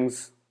all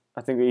things.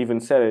 I think I even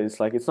said it. It's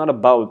like it's not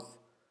about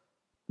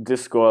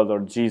this God or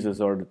Jesus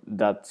or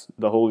that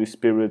the Holy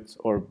Spirit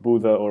or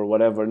Buddha or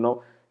whatever.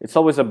 No, it's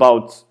always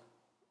about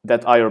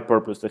that higher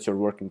purpose that you're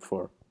working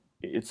for.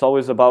 It's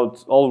always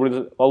about all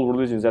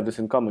religions have this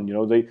in common. You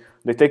know,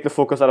 they take the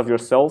focus out of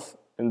yourself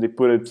and they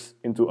put it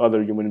into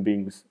other human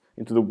beings,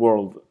 into the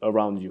world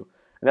around you,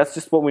 and that's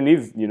just what we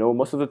need. You know,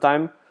 most of the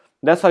time,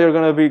 that's how you're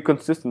gonna be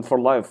consistent for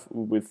life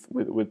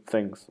with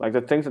things like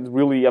the things that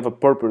really have a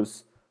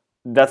purpose.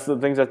 That's the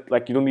things that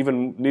like you don't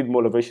even need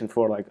motivation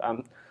for. Like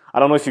I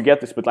don't know if you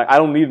get this, but like I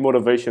don't need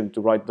motivation to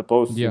write the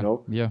posts. You Yeah,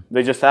 know, yeah,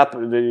 they just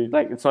happen. They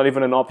like it's not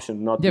even an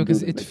option not yeah. to do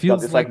Because them. it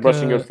feels It's like like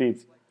brushing your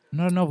teeth.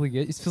 not an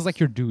obligation. It feels like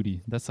your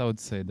duty. That's how I would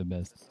say the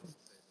best.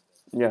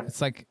 Yeah,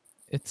 It's like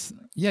it's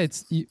yeah.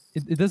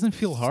 It doesn't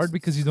feel hard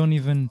because you don't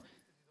even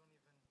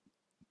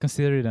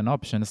consider it an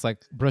option. It's like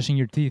brushing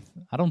your teeth.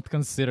 I don't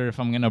consider if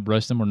I'm gonna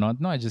brush them or not.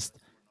 No, I just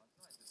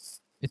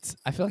it's.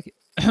 I feel like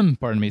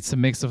pardon me. It's a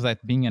mix of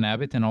that being an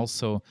habit and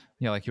also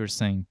yeah, like you were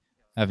saying,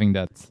 having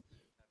that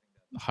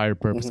higher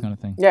purpose kind of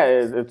thing. yeah.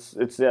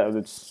 It's yeah.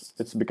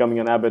 It's becoming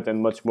an habit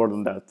and much more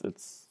than that.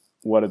 It's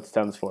what it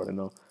stands for. You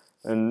know,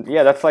 and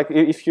yeah, that's like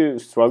if you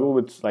struggle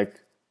with like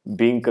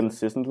being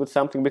consistent with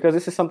something because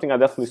this is something I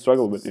definitely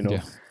struggle with. You know,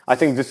 Yeah. I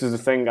think this is the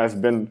thing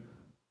I've been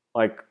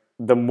like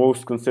the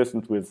most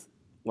consistent with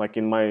like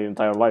in my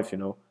entire life. You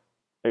know,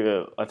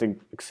 I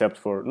think except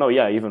for no,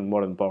 yeah, even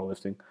more than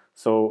powerlifting.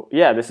 So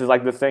yeah, this is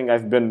like the thing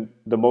I've been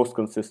the most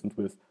consistent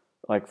with.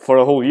 Like for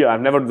a whole year,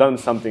 I've never done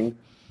something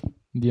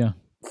Yeah.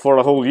 for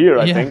a whole year.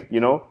 I Yeah. think you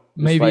know,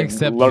 just Maybe like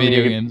except learning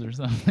video a games or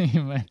something.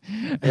 But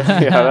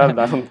yeah, that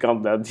doesn't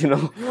count that, you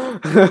know.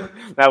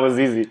 That was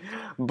easy.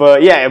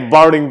 But yeah,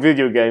 barring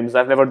video games,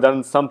 I've never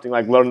done something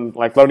like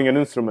learning an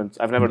instrument.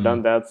 I've never yeah.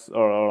 done that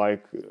or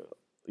like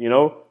you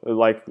know,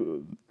 like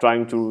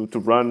trying to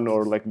run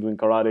or like doing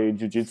karate,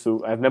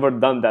 jiu-jitsu. I've never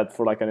done that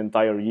for like an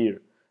entire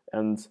year.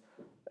 And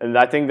and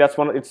I think that's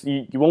one it's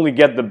you only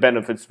get the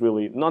benefits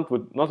really, not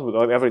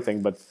with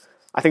everything, but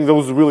I think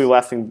those really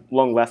lasting,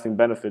 long-lasting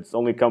benefits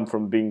only come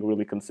from being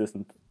really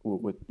consistent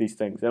with these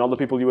things. And all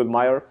the people you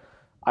admire,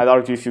 I'd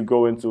argue if you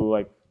go and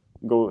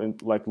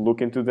like look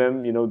into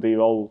them, you know, they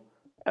all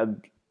had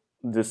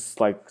this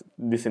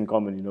in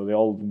common. You know, they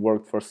all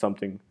worked for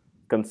something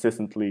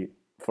consistently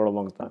for a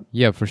long time.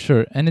 Yeah, for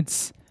sure. And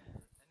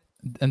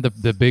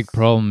the big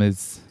problem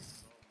is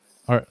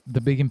or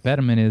the big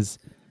impediment is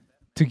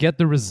to get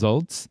the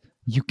results,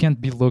 you can't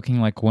be looking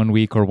like 1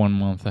 week or 1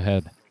 month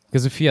ahead.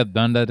 Because if you had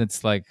done that,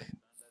 it's like,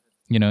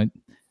 you know,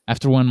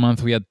 after 1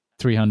 month we had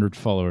 300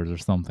 followers or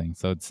something.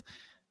 So it's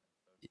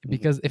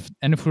because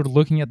if we're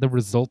looking at the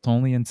result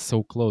only and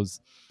so close,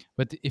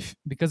 but if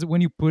because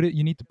when you put it,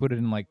 you need to put it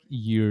in like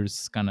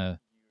years kind of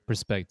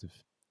perspective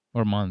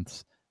or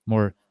months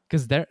more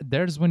because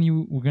there's when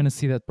you we're gonna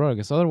see that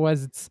progress.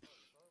 Otherwise, it's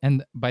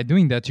and by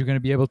doing that, you're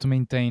gonna be able to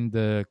maintain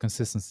the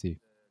consistency.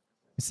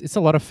 It's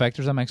a lot of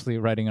factors. I'm actually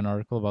writing an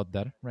article about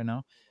that right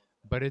now,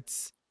 but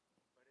it's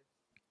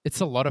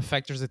a lot of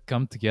factors that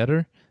come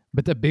together.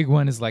 But the big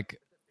one is like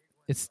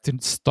it's to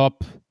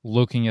stop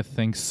looking at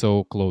things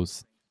so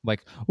close.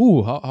 Like,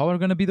 ooh, how are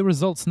gonna be the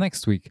results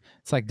next week?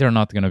 It's like they're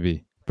not gonna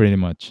be pretty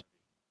much.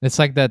 It's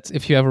like that.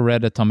 If you ever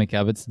read Atomic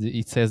Habits,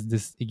 it says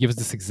this. It gives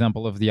this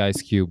example of the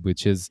ice cube,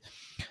 which is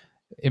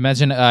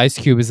imagine an ice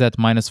cube is at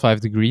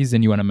 -5 degrees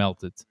and you want to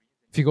melt it.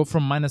 If you go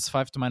from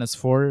 -5 to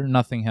 -4,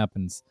 nothing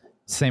happens.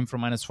 Same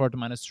from -4 to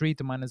 -3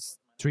 to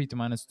 -3 to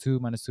 -2,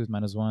 -2 to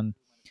 -1,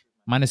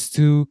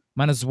 -2,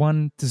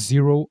 -1 to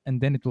 0, and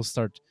then it will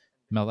start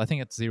melt. I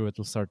think at 0 it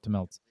will start to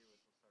melt.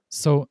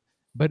 So,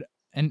 but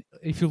and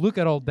if you look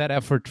at all that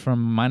effort from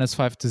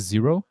 -5 to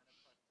 0,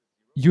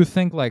 you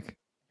think like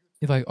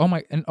it's like, oh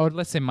my, and or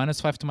let's say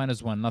 -5 to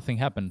 -1, nothing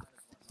happened,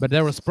 but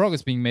there was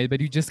progress being made, but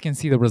you just can't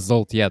see the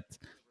result yet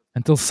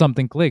until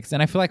something clicks.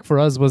 And I feel like for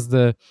us was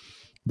the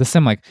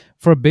same. Like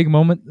for a big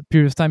moment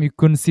period of time, you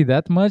couldn't see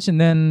that much, and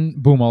then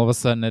boom, all of a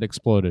sudden it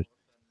exploded.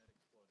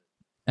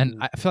 And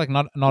I feel like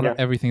not Yeah.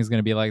 everything is going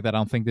to be like that. I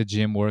don't think the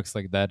gym works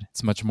like that.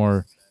 It's much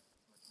more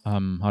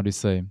how do you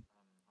say?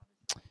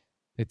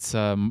 It's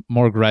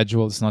more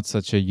gradual. It's not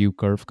such a U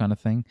curve kind of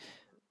thing,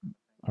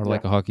 or Yeah.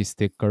 like a hockey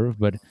stick curve.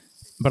 But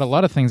a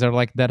lot of things are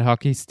like that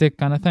hockey stick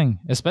kind of thing,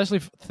 especially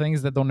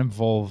things that don't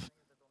involve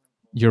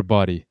your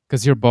body,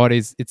 because your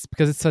body's it's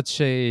because it's such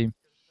a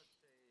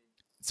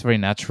it's very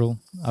natural,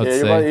 I would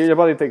Yeah, say. your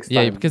body takes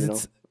Yeah, time, because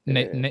you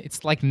know. it's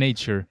it's like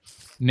nature.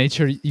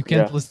 Nature, you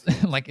can't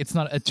Yeah. like it's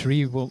not a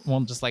tree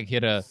won't just like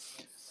hit a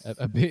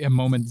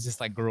moment, it just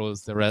like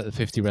grows the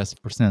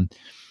 50%.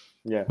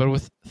 Yeah. But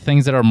with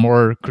things that are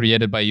more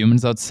created by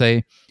humans, I'd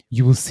say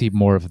you will see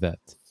more of that.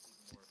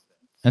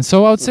 And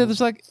so I would say Hmm.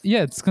 there's like,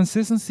 yeah, it's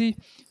consistency.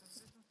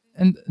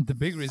 And the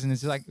big reason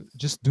is like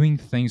just doing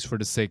things for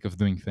the sake of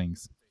doing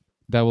things.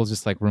 That will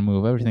just like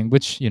remove everything,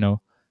 which,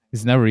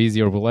 is never easy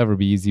or will ever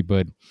be easy,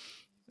 but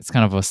it's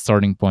kind of a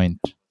starting point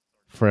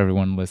for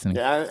everyone listening.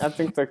 Yeah, I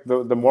think like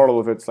the moral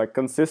of it's like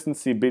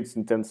consistency beats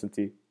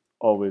intensity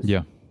always.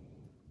 Yeah.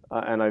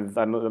 I know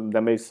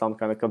that may sound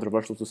kind of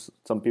controversial to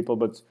some people,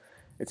 but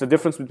it's a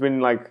difference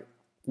between like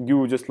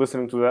you just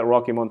listening to that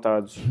Rocky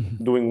montage,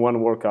 doing one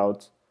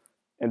workout,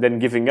 and then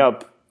giving up,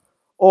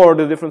 or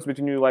the difference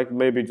between you like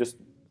maybe just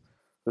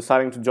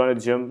deciding to join a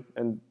gym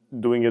and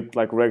doing it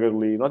like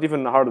regularly, not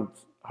even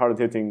hard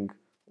hitting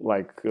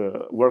like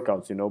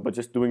workouts, but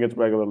just doing it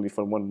regularly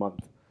for 1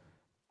 month.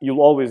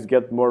 You'll always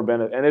get more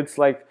benefit. And it's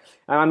like,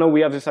 and I know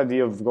we have this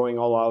idea of going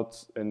all out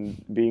and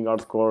being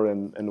hardcore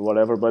and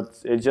whatever, but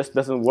it just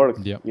doesn't work.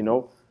 Yeah.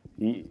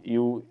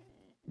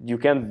 You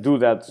can't do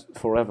that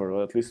forever,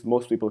 or at least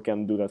most people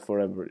can't do that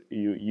forever.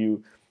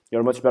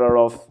 You're much better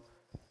off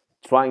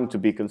trying to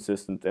be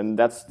consistent, and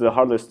that's the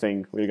hardest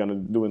thing we're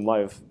gonna do in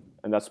life,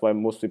 and that's why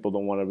most people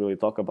don't want to really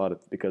talk about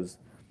it, because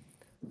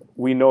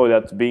we know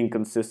that being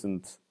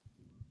consistent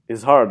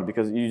is hard.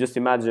 Because you just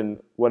imagine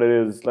what it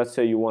is. Let's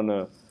say you want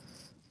to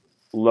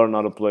learn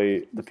how to play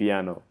the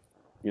piano.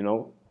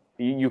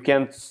 You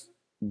can't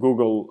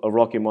Google a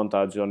Rocky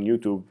montage on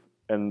YouTube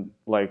and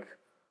like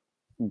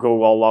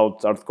go all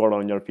out hardcore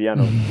on your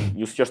piano.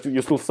 You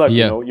still suck.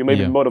 Yeah. You may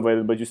be Yeah.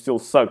 motivated, but you still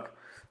suck.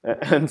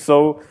 And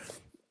so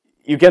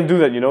you can't do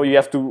that. You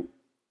have to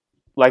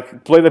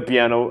like play the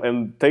piano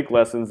and take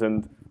lessons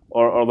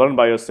or learn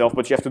by yourself,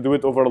 but you have to do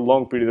it over a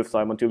long period of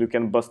time until you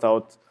can bust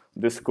out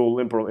this cool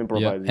Yeah.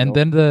 improvise. And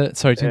then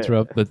sorry to Uh,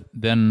 interrupt, but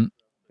then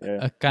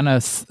yeah, a kind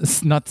of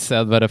not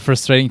sad, but a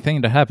frustrating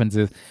thing that happens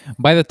is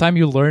by the time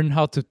you learn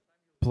how to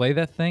play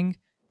that thing,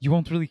 you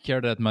won't really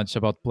care that much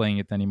about playing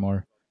it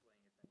anymore.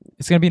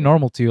 It's gonna be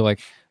normal to you.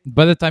 Like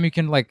by the time you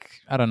can, like,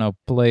 I don't know,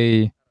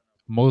 play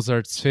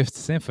Mozart's Fifth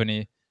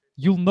Symphony,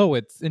 you'll know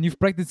it, and you've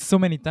practiced so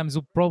many times,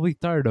 you'll probably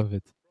tired of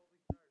it.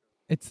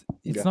 It's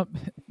yeah, not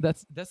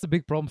that's the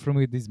big problem for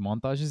me with these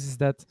montages is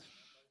that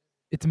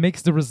it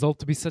makes the result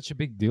to be such a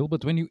big deal.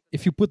 But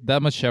if you put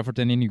that much effort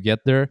and then you get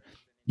there,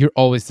 you're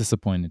always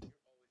disappointed.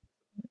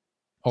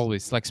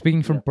 Always. Like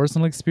speaking yeah, from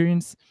personal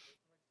experience,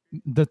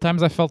 the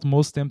times I felt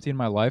most empty in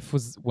my life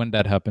was when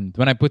that happened.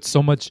 When I put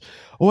so much,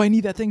 oh, I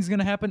need that thing's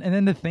gonna happen, and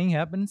then the thing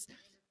happens,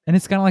 and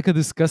it's kind of like a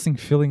disgusting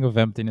feeling of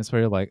emptiness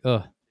where you're like,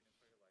 ugh,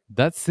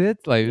 that's it.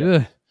 Like, yeah.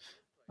 ugh,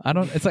 I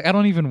don't. It's like I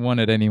don't even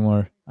want it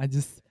anymore. I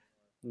just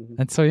Hmm.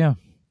 and so yeah,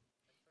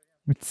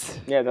 it's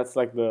Yeah, that's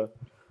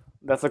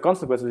the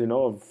consequences,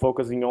 of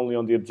focusing only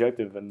on the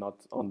objective and not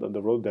on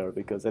the road there.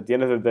 Because at the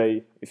end of the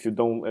day, if you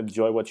don't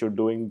enjoy what you're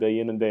doing day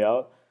in and day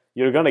out,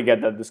 you're gonna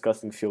get that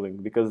disgusting feeling.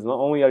 Because not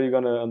only are you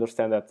gonna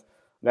understand that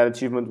that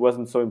achievement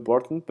wasn't so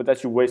important, but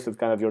that you wasted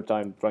kind of your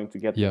time trying to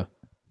get yeah, there,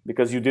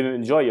 because you didn't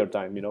enjoy your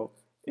time.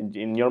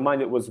 In your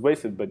mind it was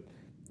wasted. But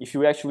if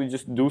you actually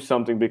just do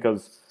something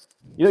because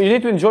you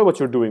need to enjoy what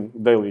you're doing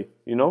daily.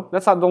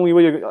 That's not the only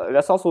way.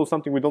 That's also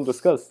something we don't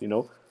discuss.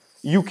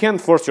 You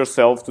can't force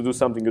yourself to do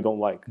something you don't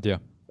like. yeah,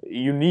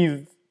 You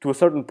need to a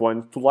certain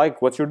point to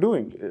like what you're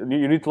doing.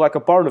 You need to like a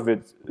part of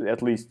it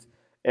at least,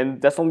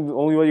 and that's the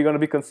only way you're going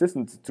to be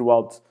consistent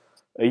throughout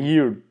a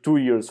year, 2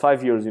 years,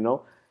 5 years.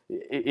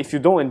 If you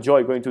don't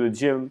enjoy going to the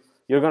gym,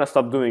 you're going to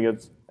stop doing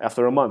it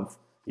after a month.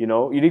 You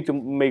need to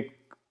make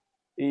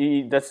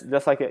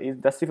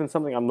that's even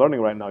something I'm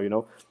learning right now.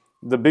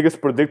 The biggest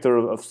predictor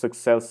of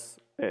success,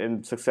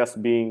 and success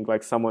being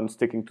like someone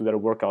sticking to their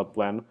workout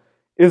plan,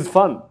 is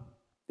fun.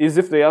 Is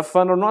if they have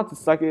fun or not.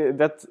 It's like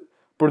that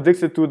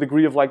predicts it to a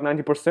degree of like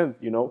 90%.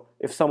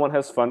 If someone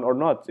has fun or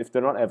not. If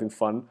they're not having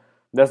fun,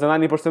 there's a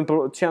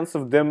 90% chance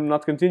of them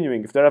not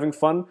continuing. If they're having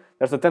fun,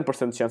 there's a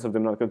 10% chance of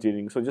them not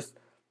continuing. So just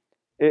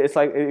it's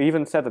like it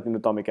even said that in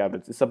Atomic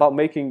Habits. It's about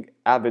making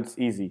habits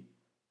easy,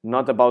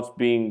 not about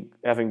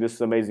having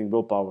this amazing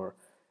willpower.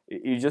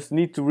 You just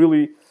need to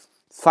really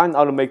find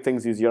how to make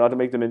things easier, how to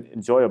make them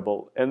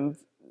enjoyable, and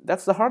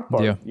that's the hard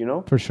part. Yeah, You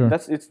know, for sure.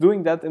 it's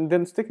doing that and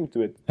then sticking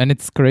to it. And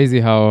it's crazy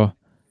how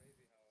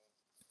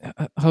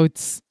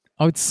it's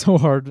so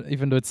hard,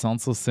 even though it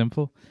sounds so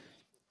simple.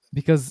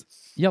 Because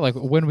yeah, like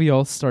when we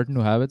all start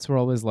new habits, we're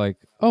always like,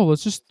 oh,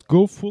 let's just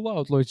go full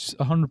out, like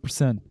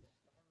 100%.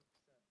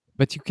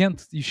 But you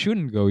can't. You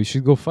shouldn't go. You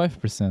should go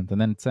 5%, and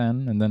then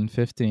 10, and then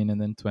 15,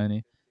 and then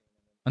 20,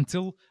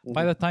 until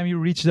by the time you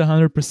reach the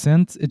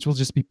 100%, it will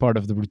just be part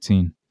of the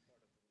routine.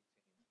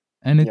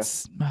 And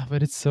Yeah.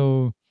 but it's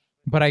so.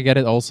 But I get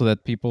it also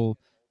that people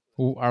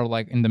who are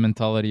like in the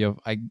mentality of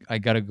I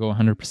gotta go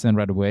 100%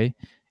 right away,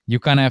 you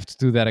kind of have to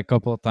do that a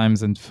couple of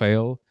times and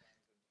fail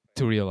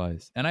to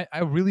realize. And I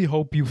really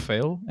hope you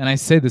fail. And I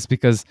say this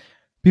because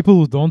people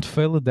who don't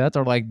fail at that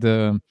are like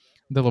the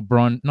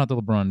LeBron, not the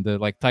LeBron, the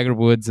like Tiger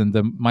Woods and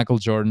the Michael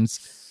Jordans,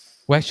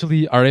 who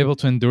actually are able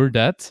to endure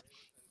that,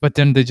 but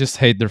then they just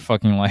hate their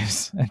fucking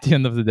lives at the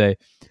end of the day.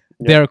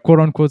 They are quote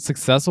unquote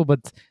successful,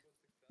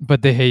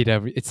 but they hate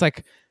it's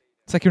like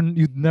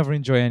you'd never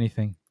enjoy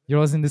anything. You're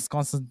always in this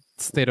constant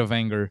state of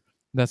anger.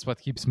 That's what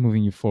keeps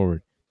moving you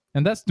forward.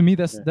 And that's to me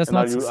that's And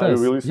not are you success.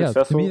 really Yeah,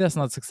 successful? to me that's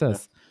not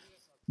success.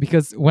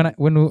 Because when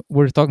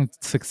we're talking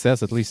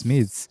success, at least me,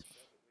 it's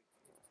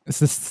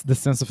this, the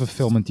sense of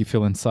fulfillment you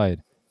feel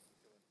inside.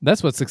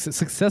 That's what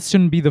success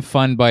shouldn't be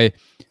defined by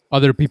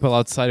other people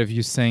outside of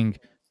you saying,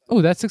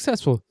 "Oh, that's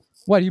successful.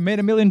 What, you made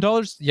 $1 million?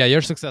 Yeah,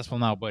 you're successful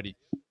now, buddy."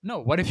 No,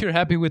 what if you're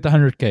happy with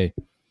 100K?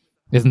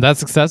 Isn't that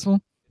successful?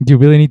 Do you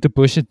really need to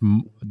push it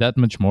that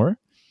much more?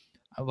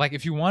 Like,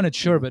 if you want it,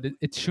 sure, but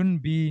it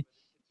shouldn't be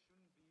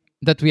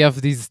that we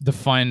have these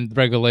defined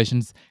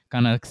regulations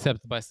kind of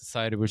accepted by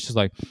society, which is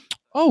like,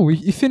 oh,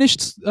 he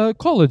finished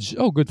college.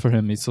 Oh, good for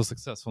him. He's so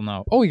successful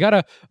now. Oh, he got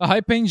a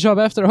high paying job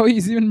after. Oh,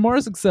 he's even more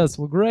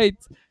successful. Great.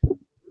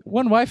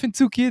 One wife and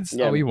 2 kids.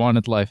 Yeah. Oh, he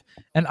wanted life.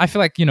 And I feel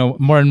like,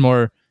 more and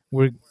more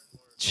we're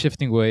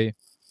shifting away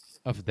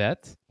of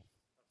that.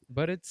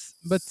 But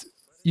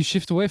you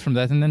shift away from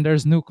that, and then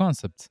there's new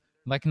concepts.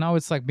 Like now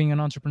it's like being an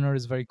entrepreneur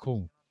is very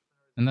cool.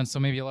 And then so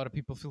maybe a lot of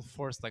people feel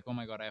forced, like, oh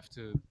my God, I have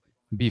to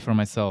be for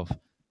myself.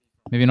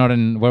 Maybe not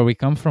in where we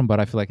come from, but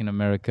I feel like in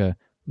America,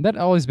 that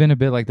always been a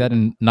bit like that.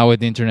 And now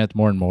with the internet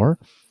more and more,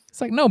 it's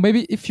like, no,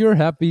 maybe if you're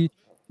happy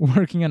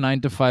working a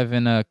 9 to 5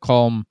 in a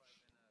calm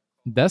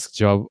desk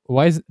job,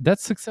 why is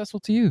that's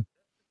successful to you?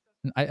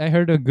 I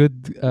heard a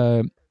good,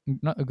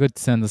 not a good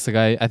sentence, a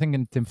guy, I think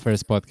in Tim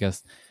Ferriss'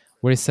 podcast,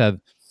 where he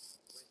said,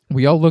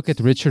 we all look at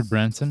Richard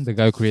Branson, the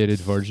guy who created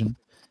Virgin,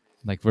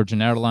 like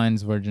Virgin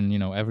Airlines,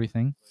 Virgin,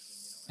 everything.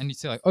 And you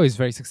say like, oh, he's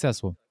very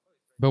successful.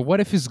 But what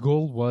if his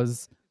goal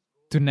was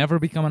to never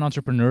become an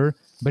entrepreneur,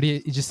 but he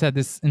just had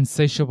this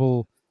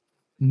insatiable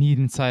need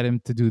inside him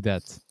to do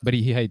that, but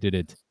he hated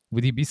it?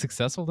 Would he be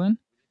successful then?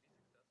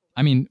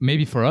 I mean,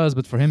 maybe for us,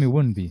 but for him, it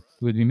wouldn't be.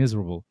 He would be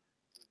miserable.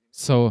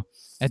 So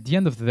at the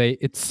end of the day,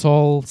 it's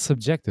all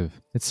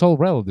subjective. It's all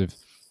relative.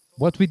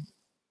 What we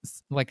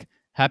like,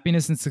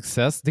 happiness and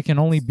success, they can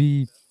only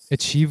be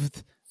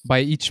achieved by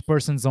each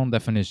person's own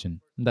definition.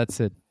 That's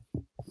it.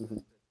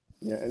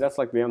 Yeah, and that's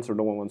like the answer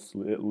no one wants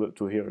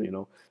to hear.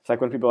 It's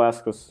like when people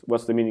ask us,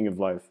 "What's the meaning of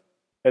life?"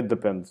 It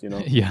depends.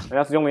 Yeah. And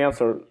that's the only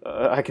answer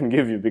I can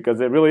give you, because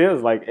it really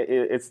is like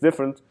it's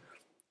different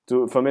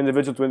from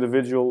individual to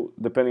individual,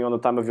 depending on the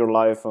time of your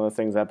life, on the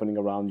things happening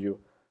around you.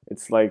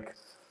 It's like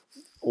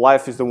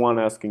life is the one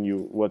asking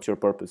you what your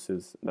purpose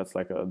is. That's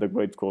like the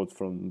great quote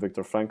from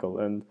Viktor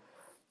Frankl. And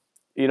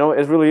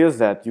it really is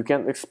that you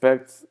can't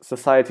expect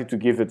society to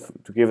give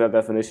that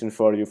definition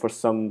for you, for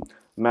some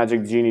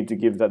magic genie to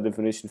give that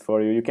definition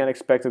for you. You can't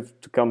expect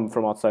it to come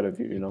from outside of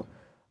you.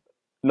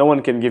 No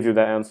one can give you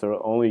that answer.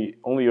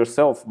 Only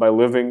yourself, by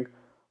living,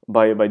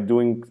 by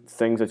doing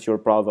things that you're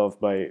proud of,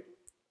 by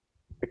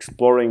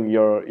exploring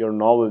your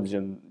knowledge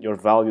and your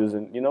values.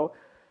 And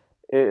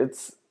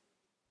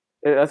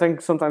I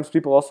think sometimes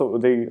people also,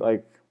 they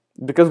like,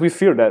 because we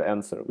fear that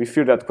answer, we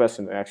fear that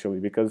question actually,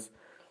 because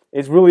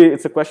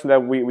it's a question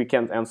that we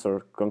can't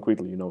answer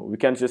concretely. We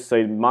can't just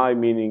say my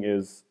meaning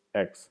is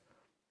X.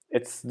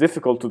 It's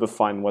difficult to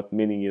define what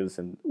meaning is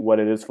and what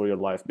it is for your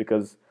life,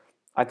 because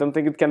I don't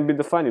think it can be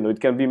defined. It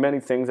can be many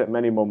things at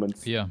many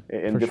moments,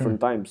 in different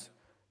times.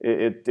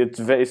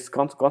 It's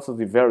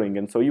constantly varying,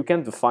 and so you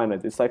can't define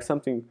it. It's like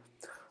something,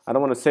 I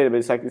don't want to say it, but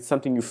it's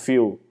something you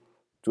feel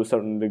to a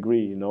certain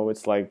degree.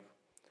 It's like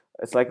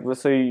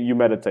let's say you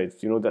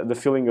meditate. The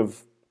feeling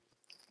of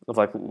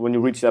like when you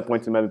reach that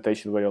point in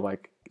meditation where you're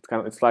like,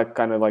 it's like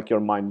kind of like your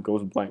mind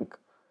goes blank,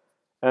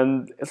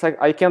 and it's like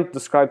I can't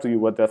describe to you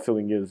what that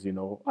feeling is.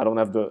 I don't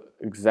have the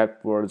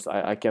exact words.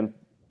 I can't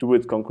do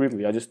it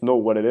concretely. I just know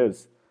what it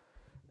is,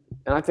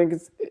 and I think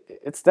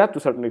it's that to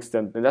a certain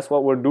extent, and that's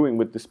what we're doing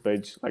with this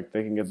page. Like,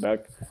 taking it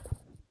back,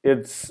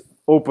 it's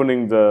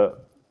opening the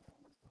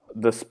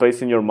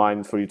space in your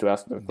mind for you to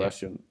ask the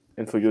question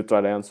and for you to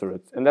try to answer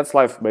it. And that's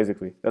life,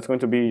 basically. That's going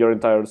to be your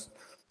entire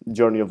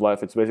journey of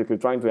life. It's basically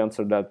trying to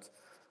answer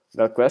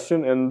that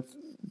question and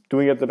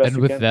doing it the best you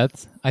can. And with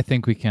that, I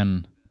think we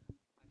can.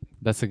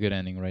 That's a good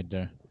ending right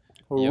there.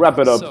 Yep. wrap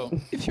it up. So,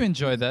 if you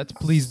enjoyed that,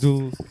 please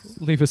do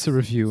leave us a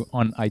review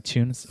on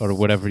iTunes or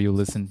whatever you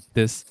listen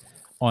this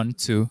on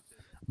to.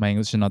 My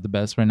English is not the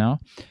best right now.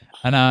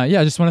 And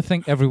yeah, I just want to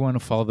thank everyone who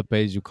followed the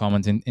page, who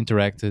commented,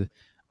 interacted.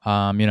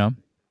 You know,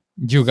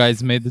 you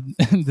guys made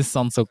this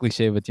sound so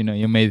cliche, but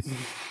you made,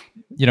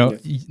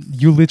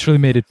 you literally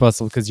made it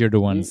possible because you're the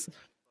ones,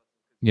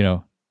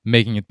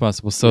 making it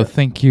possible. So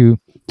thank you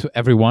to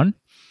everyone,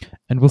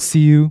 and we'll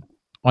see you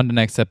on the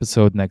next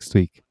episode next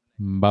week.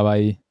 Bye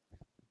bye.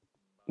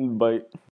 Bye.